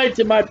 I lied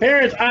to my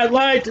parents, I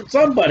lied to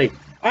somebody.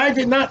 I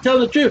did not tell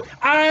the truth.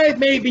 I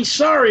may be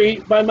sorry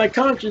by my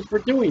conscience for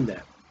doing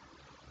that.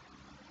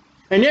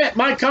 And yet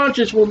my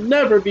conscience will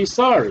never be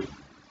sorry.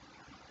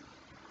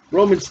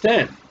 Romans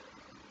 10.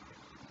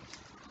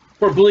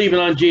 For believing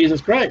on Jesus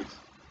Christ.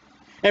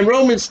 And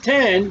Romans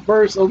 10,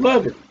 verse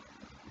 11.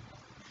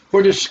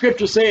 For the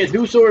scripture saith,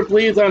 whosoever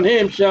believes on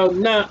him shall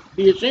not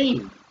be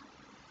ashamed.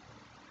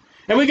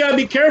 And we got to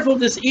be careful of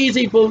this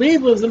easy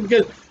believism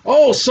because,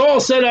 oh, Saul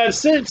said I've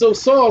sinned, so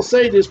Saul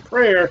say this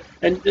prayer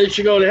and they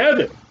should go to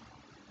heaven.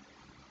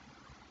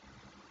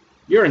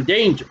 You're in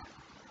danger.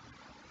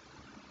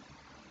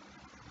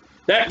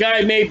 That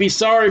guy may be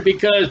sorry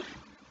because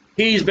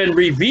he's been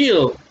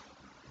revealed.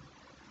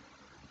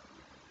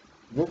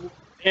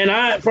 And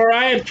I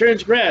have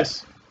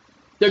transgressed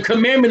the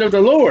commandment of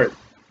the Lord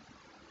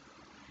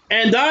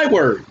and thy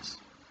words.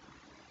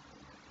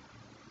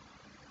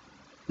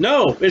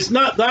 No, it's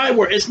not thy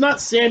word. It's not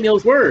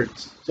Samuel's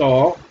words,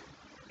 Saul.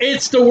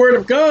 It's the word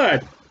of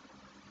God.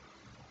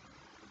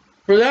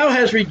 For thou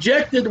hast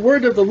rejected the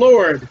word of the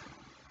Lord.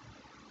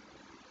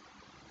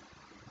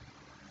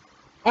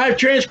 I have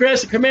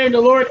transgressed the commandment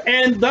of the Lord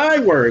and thy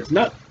words.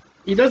 Not,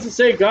 he doesn't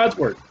say God's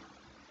word.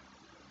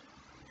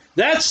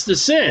 That's the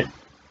sin.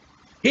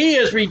 He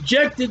has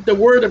rejected the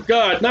word of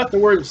God, not the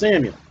word of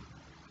Samuel.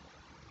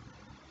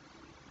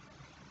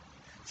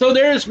 So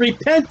there's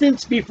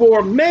repentance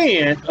before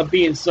man of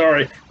being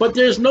sorry, but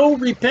there's no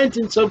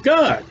repentance of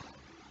God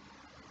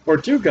or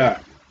to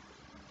God.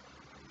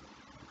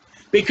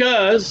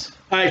 Because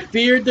I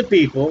feared the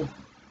people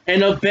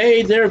and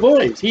obeyed their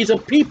voice. He's a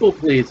people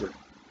pleaser.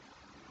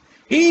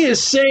 He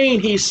is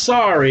saying he's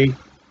sorry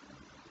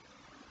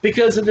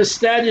because of the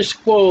status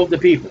quo of the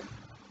people.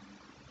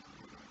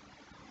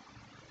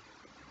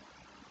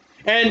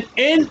 And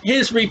in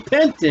his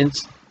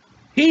repentance,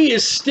 he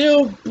is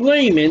still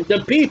blaming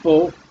the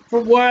people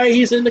for why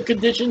he's in the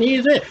condition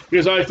he's in.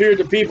 Because I feared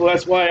the people,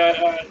 that's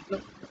why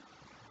no.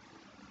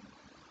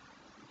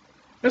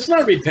 That's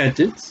not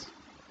repentance.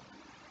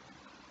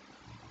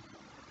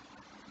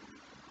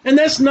 And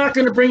that's not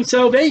going to bring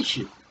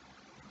salvation.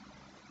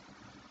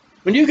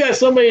 When you got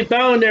somebody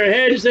bowing their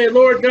head and say,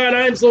 Lord God,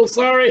 I'm so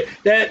sorry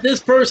that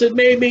this person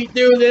made me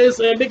do this,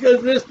 and because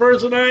of this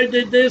person I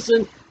did this,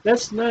 and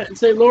that's not, and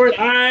say, Lord,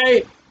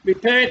 I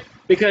repent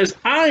because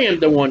I am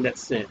the one that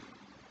sinned.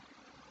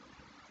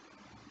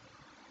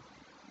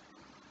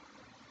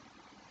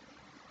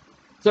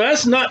 So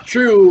that's not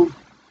true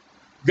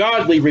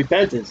godly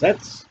repentance.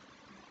 That's,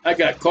 I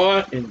got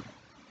caught, and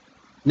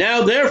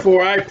now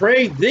therefore I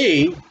pray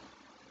thee,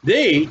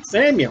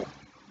 Samuel,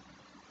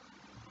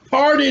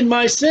 pardon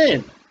my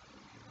sin.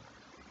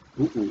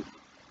 Ooh.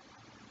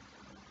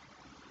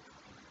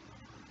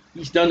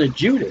 He's done a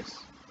Judas.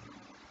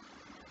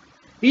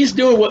 He's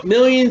doing what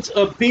millions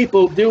of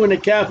people do in the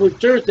Catholic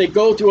Church. They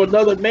go to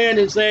another man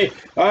and say,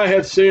 I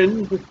have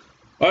sinned.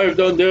 I have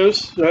done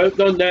this. I've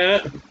done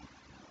that.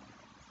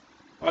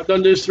 I've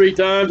done this 3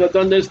 times. I've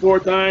done this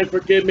 4 times.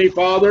 Forgive me,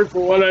 Father,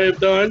 for what I have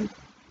done.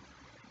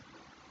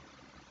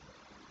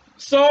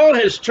 Saul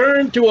has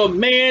turned to a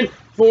man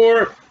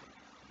for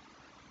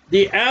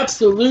the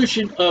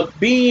absolution of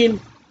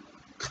being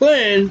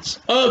cleansed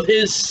of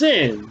his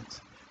sins,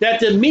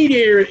 that the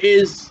mediator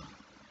is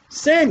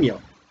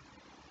Samuel.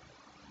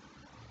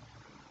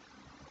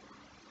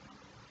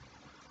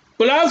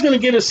 But I was going to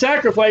give a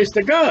sacrifice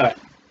to God.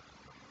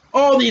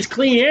 All these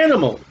clean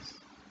animals.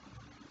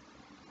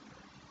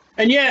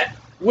 And yet,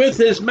 with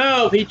his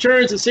mouth, he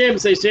turns to Samuel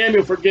and says,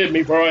 Samuel, forgive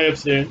me, for I have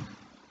sinned.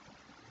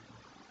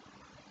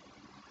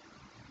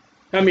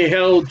 How many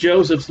hell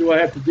Josephs do I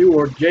have to do,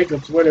 or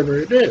Jacobs, whatever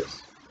it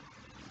is?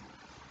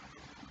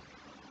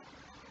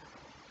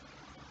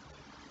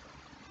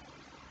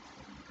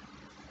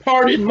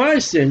 Pardon my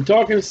sin,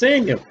 talking to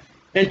Samuel,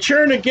 and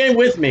turn again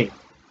with me,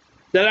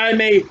 that I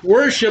may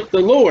worship the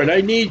Lord.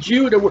 I need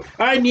you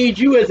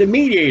as a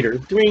mediator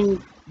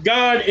between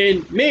God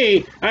and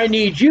me. I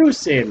need you,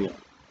 Samuel.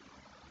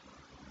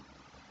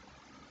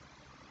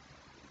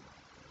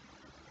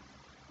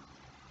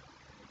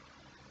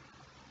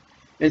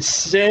 And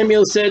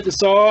Samuel said to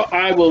Saul,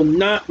 I will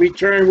not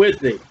return with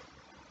thee,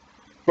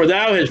 for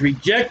thou hast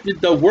rejected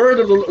the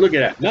word of the Lord. Look at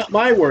that. Not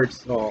my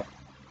words, Saul.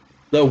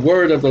 The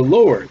word of the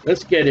Lord.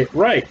 Let's get it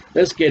right.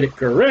 Let's get it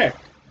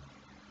correct.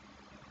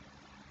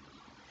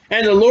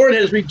 And the Lord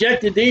has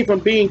rejected thee from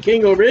being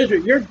king over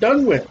Israel. You're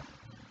done with.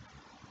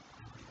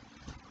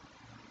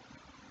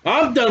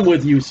 I'm done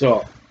with you,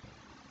 Saul.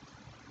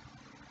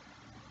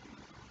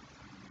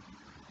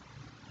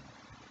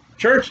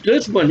 Church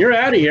discipline. You're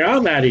out of here.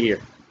 I'm out of here.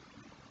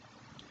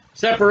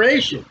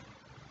 Separation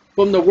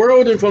from the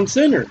world and from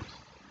sinners.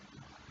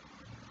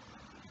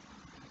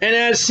 And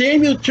as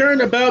Samuel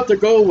turned about to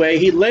go away,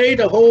 he laid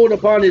a hold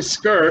upon his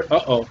skirt.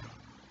 A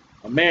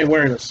man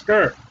wearing a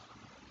skirt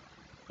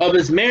of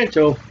his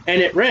mantle,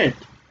 and it rent.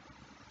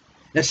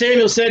 And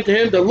Samuel said to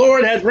him, the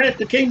Lord has rent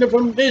the kingdom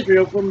from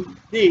Israel from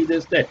thee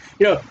this day.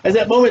 You know, at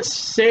that moment,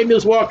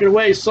 Samuel's walking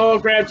away. Saul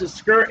grabs his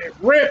skirt, it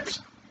rips.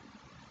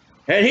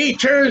 And he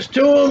turns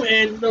to him,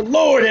 and the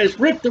Lord has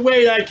ripped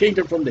away thy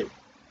kingdom from thee.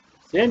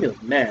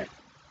 Samuel's mad.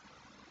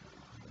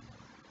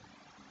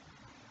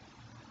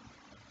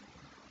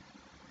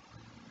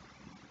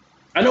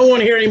 I don't want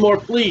to hear any more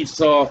pleas,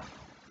 Saul.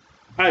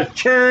 I've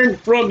turned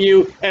from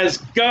you as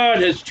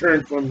God has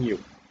turned from you.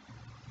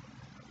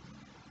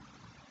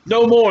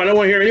 No more. I don't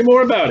want to hear any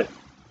more about it.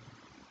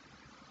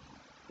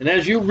 And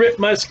as you rip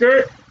my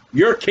skirt,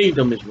 your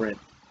kingdom is rent.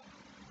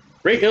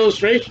 Great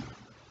illustration.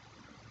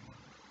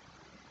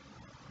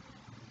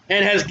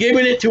 And has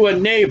given it to a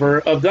neighbor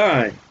of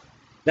thine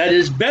that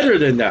is better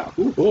than thou.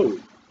 Ooh.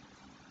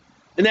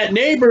 And that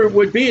neighbor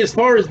would be, as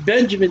far as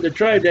Benjamin, the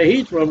tribe that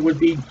he's from, would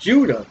be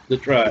Judah, the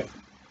tribe.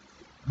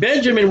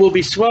 Benjamin will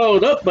be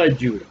swallowed up by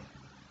Judah.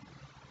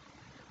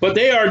 But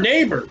they are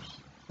neighbors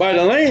by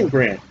the land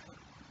grant.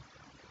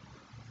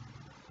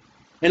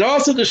 And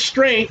also the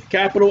strength,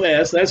 capital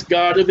S, that's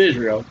God of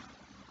Israel,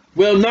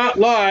 will not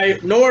lie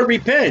nor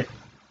repent.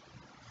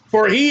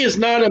 For he is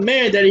not a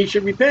man that he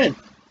should repent.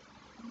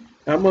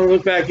 Now I'm going to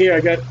look back here. I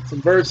got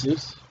some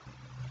verses.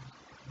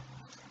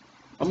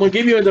 I'm going to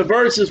give you the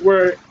verses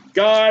where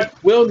God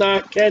will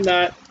not,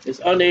 cannot,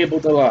 is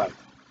unable to lie.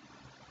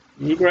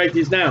 You can write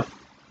these down.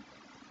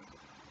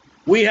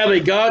 We have a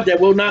God that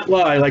will not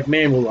lie like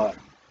man will lie.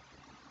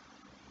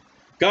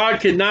 God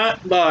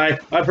cannot lie.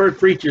 I've heard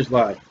preachers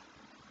lie.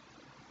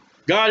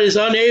 God is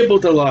unable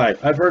to lie.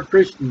 I've heard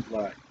Christians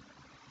lie.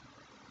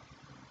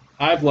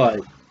 I've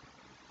lied.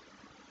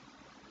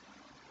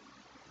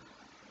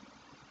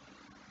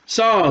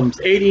 Psalms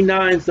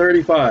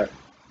 89:35.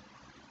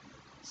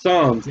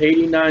 Psalms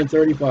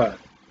 89:35.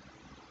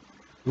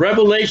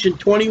 Revelation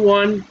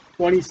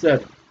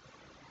 21:27.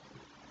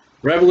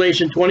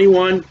 Revelation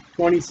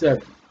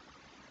 21:27.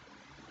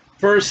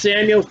 1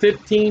 Samuel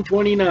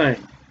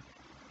 15:29.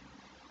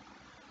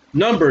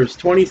 Numbers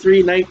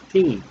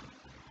 23:19.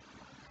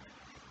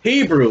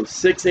 Hebrews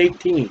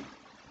 6:18.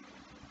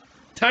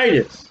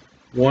 Titus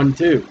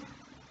 1:2.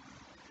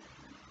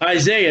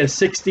 Isaiah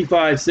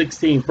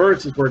 65:16.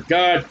 Verses where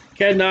God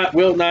cannot,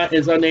 will not,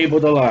 is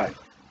unable to lie.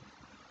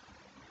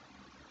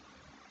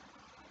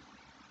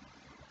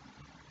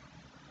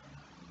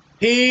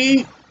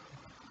 He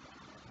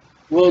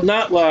will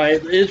not lie.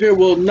 Israel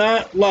will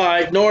not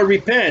lie nor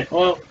repent.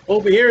 Well,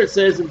 over here it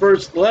says in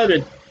verse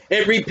 11,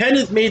 it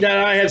repenteth me that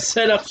I have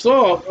set up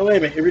Saul. Oh, wait a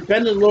minute. It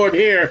repented the Lord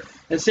here.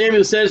 And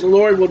Samuel says the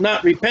Lord will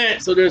not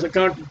repent. So there's a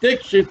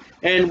contradiction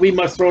and we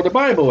must throw the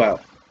Bible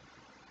out.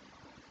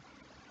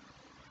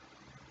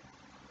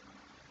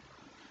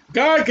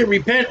 God can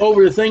repent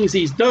over the things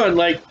he's done,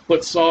 like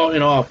put Saul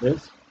in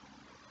office.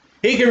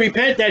 He can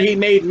repent that he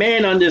made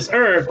man on this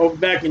earth over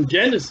back in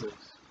Genesis.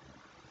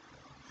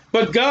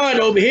 But God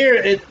over here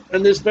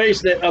in this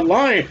place, that a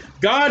lie,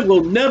 God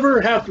will never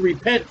have to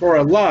repent for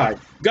a lie.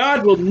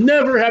 God will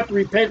never have to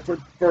repent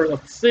for a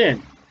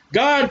sin.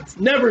 God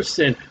never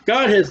sinned.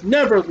 God has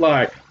never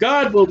lied.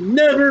 God will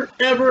never,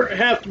 ever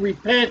have to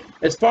repent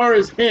as far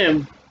as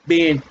him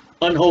being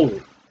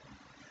unholy.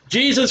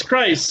 Jesus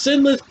Christ,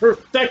 sinless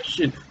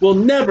perfection, will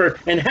never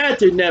and had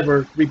to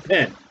never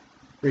repent,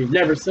 for he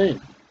never sinned.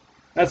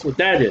 That's what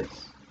that is.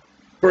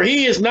 For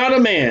he is not a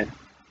man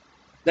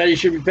that he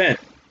should repent.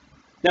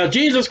 Now,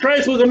 Jesus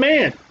Christ was a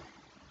man.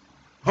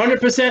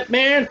 100%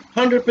 man,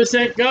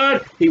 100%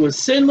 God. He was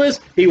sinless.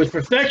 He was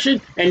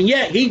perfection. And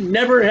yet he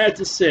never had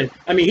to sin.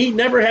 I mean, he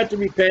never had to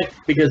repent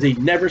because he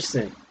never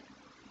sinned.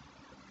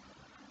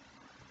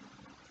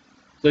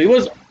 So he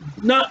was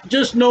not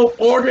just no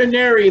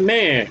ordinary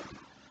man.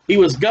 He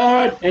was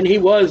God and he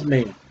was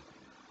man.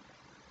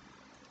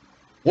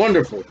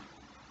 Wonderful.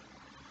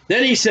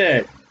 Then he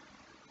said,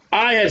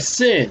 I have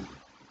sinned.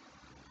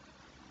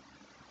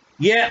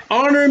 Yet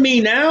honor me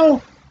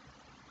now.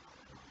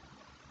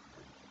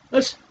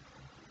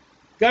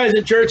 Guys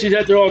in churches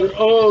out there all,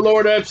 oh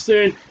Lord, I've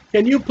sinned.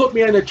 Can you put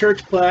me on the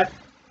church plaque?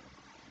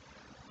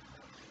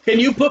 Can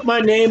you put my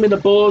name in the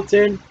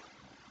bulletin?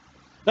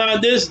 On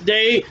this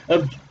day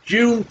of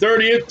June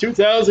 30th,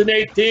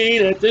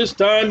 2018, at this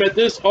time, at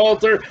this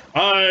altar,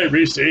 I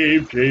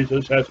received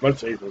Jesus as my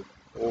Savior.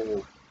 Oh,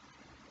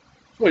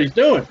 that's what he's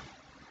doing.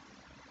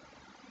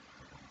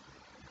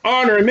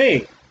 Honor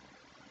me.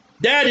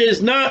 That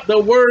is not the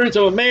words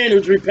of a man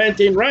who's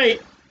repenting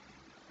right.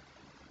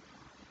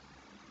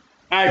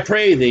 I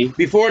pray thee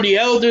before the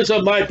elders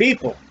of my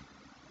people.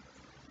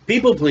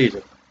 People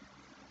pleaser.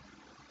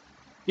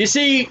 You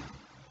see,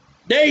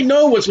 they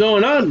know what's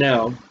going on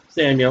now,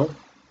 Samuel.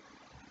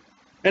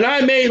 And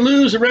I may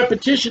lose a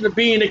repetition of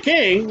being a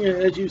king,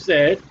 as you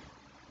said.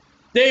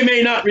 They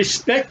may not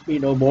respect me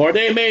no more.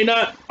 They may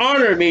not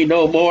honor me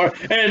no more.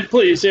 And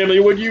please,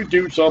 Samuel, would you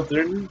do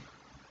something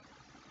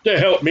to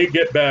help me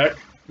get back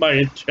my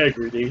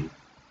integrity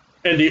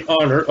and the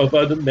honor of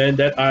other men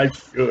that I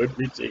should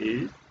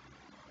receive?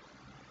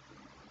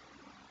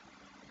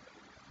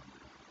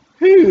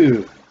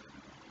 Whew.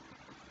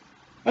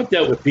 I've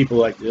dealt with people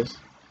like this.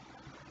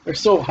 They're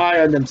so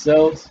high on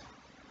themselves.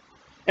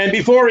 And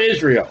before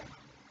Israel,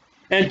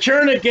 and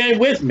turn again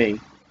with me,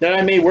 that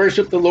I may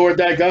worship the Lord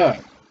thy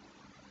God.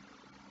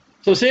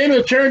 So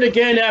Samuel turned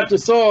again after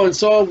Saul, and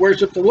Saul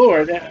worshiped the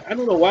Lord. I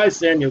don't know why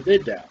Samuel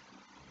did that.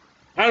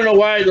 I don't know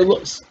why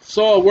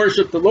Saul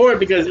worshiped the Lord,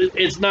 because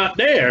it's not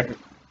there.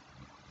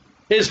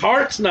 His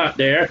heart's not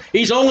there.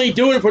 He's only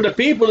doing it for the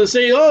people to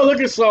say, oh, look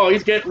at Saul.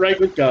 He's getting right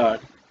with God.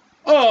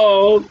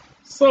 Oh,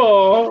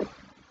 Saul,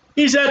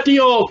 he's at the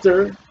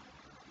altar.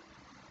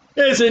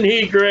 Isn't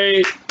he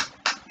great?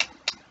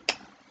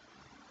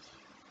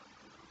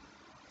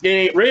 It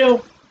ain't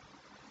real.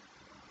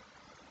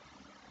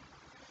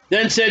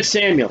 Then said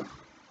Samuel,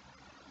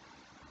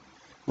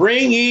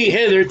 bring ye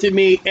hither to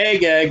me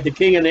Agag, the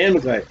king of the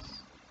Amalekites.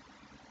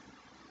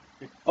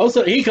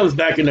 Also, he comes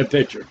back in the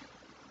picture.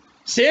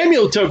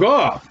 Samuel took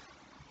off,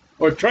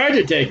 or tried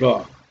to take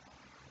off.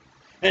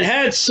 And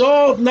had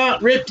Saul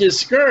not ripped his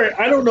skirt,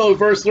 I don't know if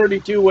verse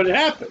 32 would have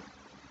happened.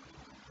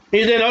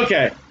 He said,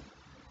 okay,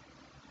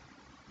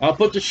 I'll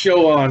put the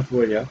show on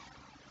for you.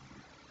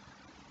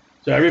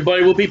 So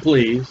everybody will be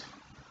pleased.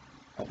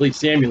 I believe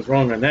Samuel's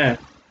wrong on that.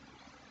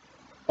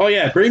 Oh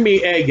yeah, bring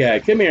me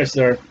Agag. Come here,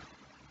 sir.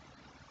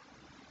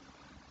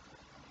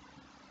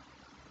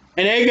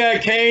 And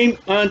Agag came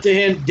unto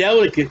him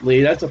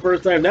delicately. That's the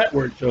first time that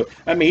word showed.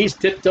 I mean, he's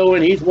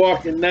tiptoeing, he's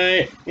walking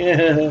nigh.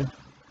 And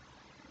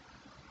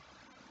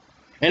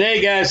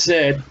Agag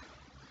said,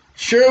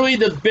 surely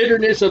the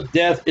bitterness of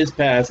death is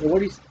past.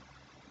 And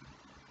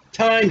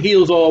time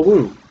heals all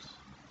wounds.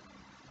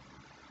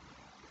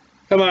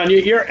 Come on,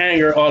 your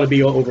anger ought to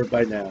be over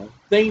by now.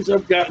 Things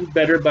have gotten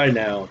better by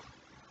now.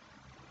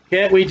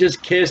 Can't we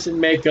just kiss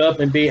and make up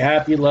and be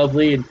happy,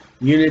 lovely, and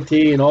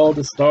unity, and all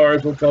the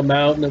stars will come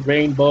out and the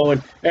rainbow,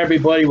 and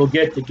everybody will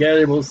get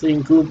together. We'll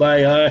sing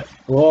Kumbaya.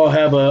 We'll all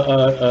have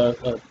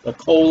a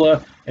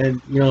cola, and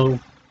you know.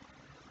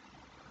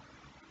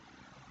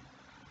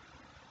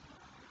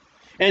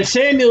 And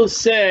Samuel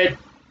said,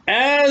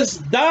 as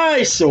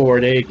thy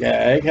sword,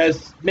 Agag,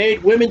 has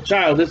made women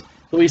childless,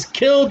 so he's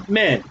killed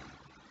men.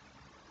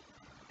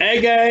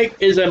 Agag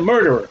is a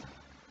murderer.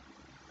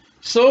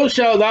 So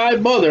shall thy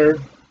mother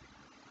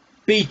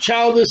be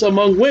childless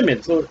among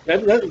women. So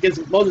that gets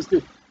mothers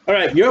too. All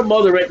right, your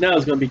mother right now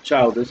is going to be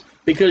childless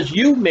because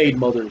you made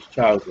mothers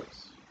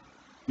childless.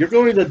 You're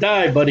going to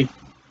die, buddy.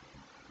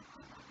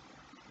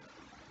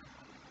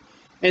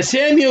 And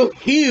Samuel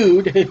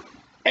hewed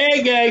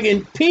Agag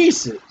in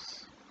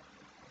pieces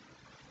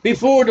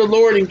before the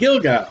Lord in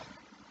Gilgal.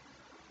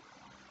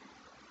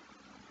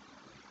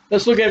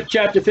 Let's look at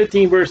chapter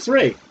 15, verse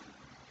 3.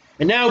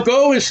 And now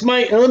go and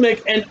smite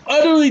Elimelech and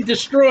utterly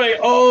destroy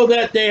all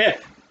that they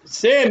have.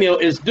 Samuel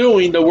is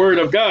doing the word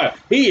of God.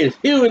 He is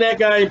hewing that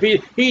guy in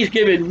pieces. He's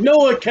giving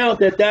no account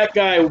that that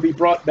guy will be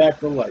brought back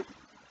to life.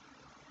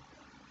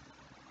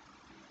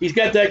 He's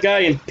got that guy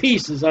in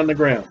pieces on the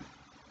ground.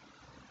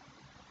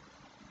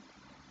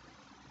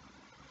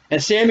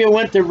 And Samuel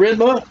went to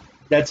Rimah,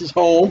 that's his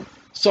home.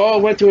 Saul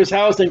went to his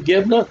house in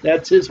Gibeah,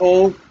 that's his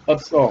home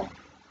of Saul.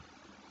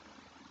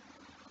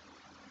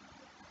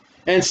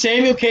 And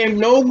Samuel came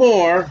no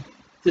more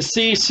to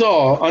see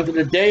Saul unto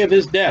the day of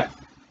his death.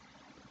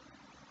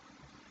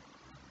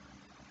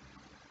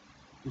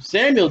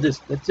 Samuel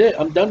just, that's it,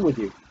 I'm done with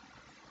you.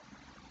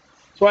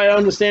 That's why I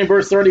understand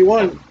verse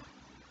 31.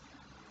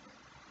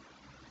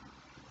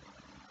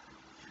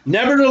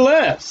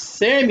 Nevertheless,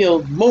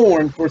 Samuel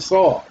mourned for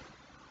Saul.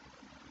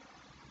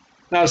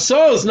 Now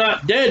Saul's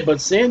not dead,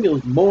 but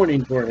Samuel's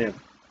mourning for him.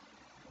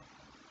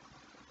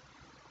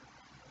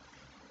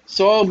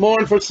 Saul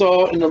mourned for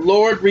Saul, and the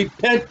Lord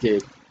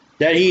repented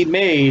that he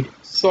made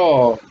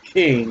Saul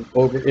king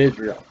over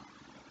Israel.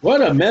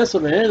 What a mess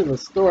of an end of the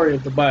story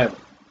of the Bible.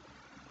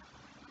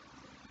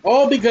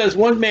 All because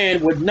one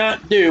man would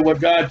not do what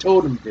God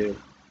told him to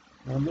do.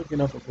 Now, I'm looking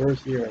up a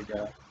verse here I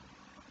got.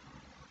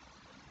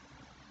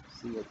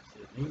 Let's see what it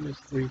says. Amos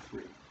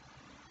 3:3.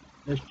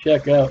 Let's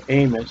check out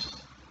Amos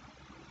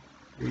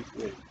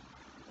 3:3.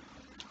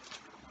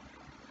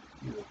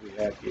 See what we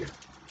have here.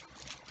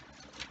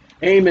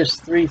 Amos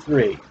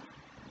 3:3.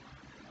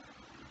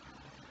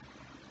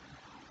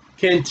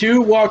 Can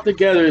two walk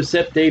together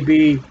except they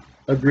be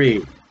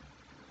agreed?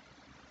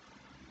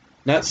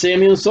 Not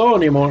Samuel and Saul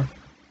anymore.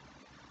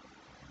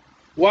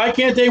 Why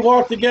can't they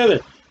walk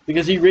together?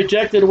 Because he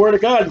rejected the word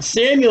of God. And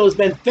Samuel has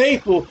been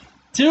faithful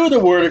to the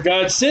word of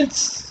God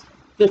since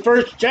the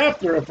first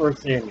chapter of 1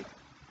 Samuel.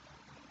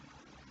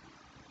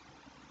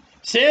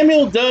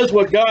 Samuel does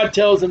what God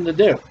tells him to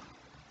do.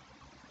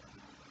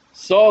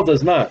 Saul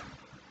does not.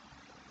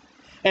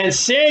 And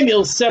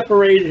Samuel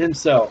separated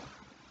himself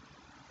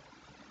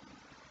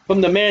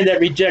from the man that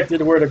rejected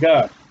the word of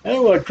God. I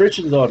don't know what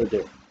Christians ought to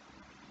do.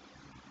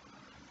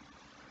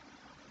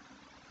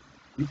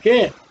 You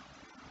can't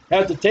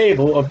have the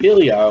table of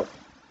Belial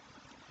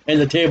and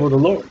the table of the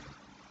Lord.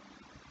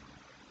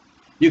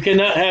 You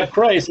cannot have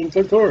Christ in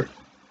concord.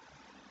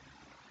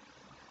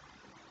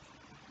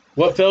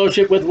 What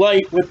fellowship with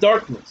light with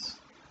darkness?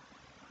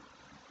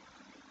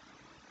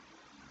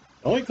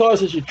 It only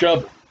causes you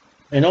trouble.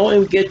 And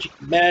only get you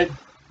mad,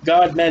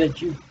 God mad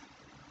at you.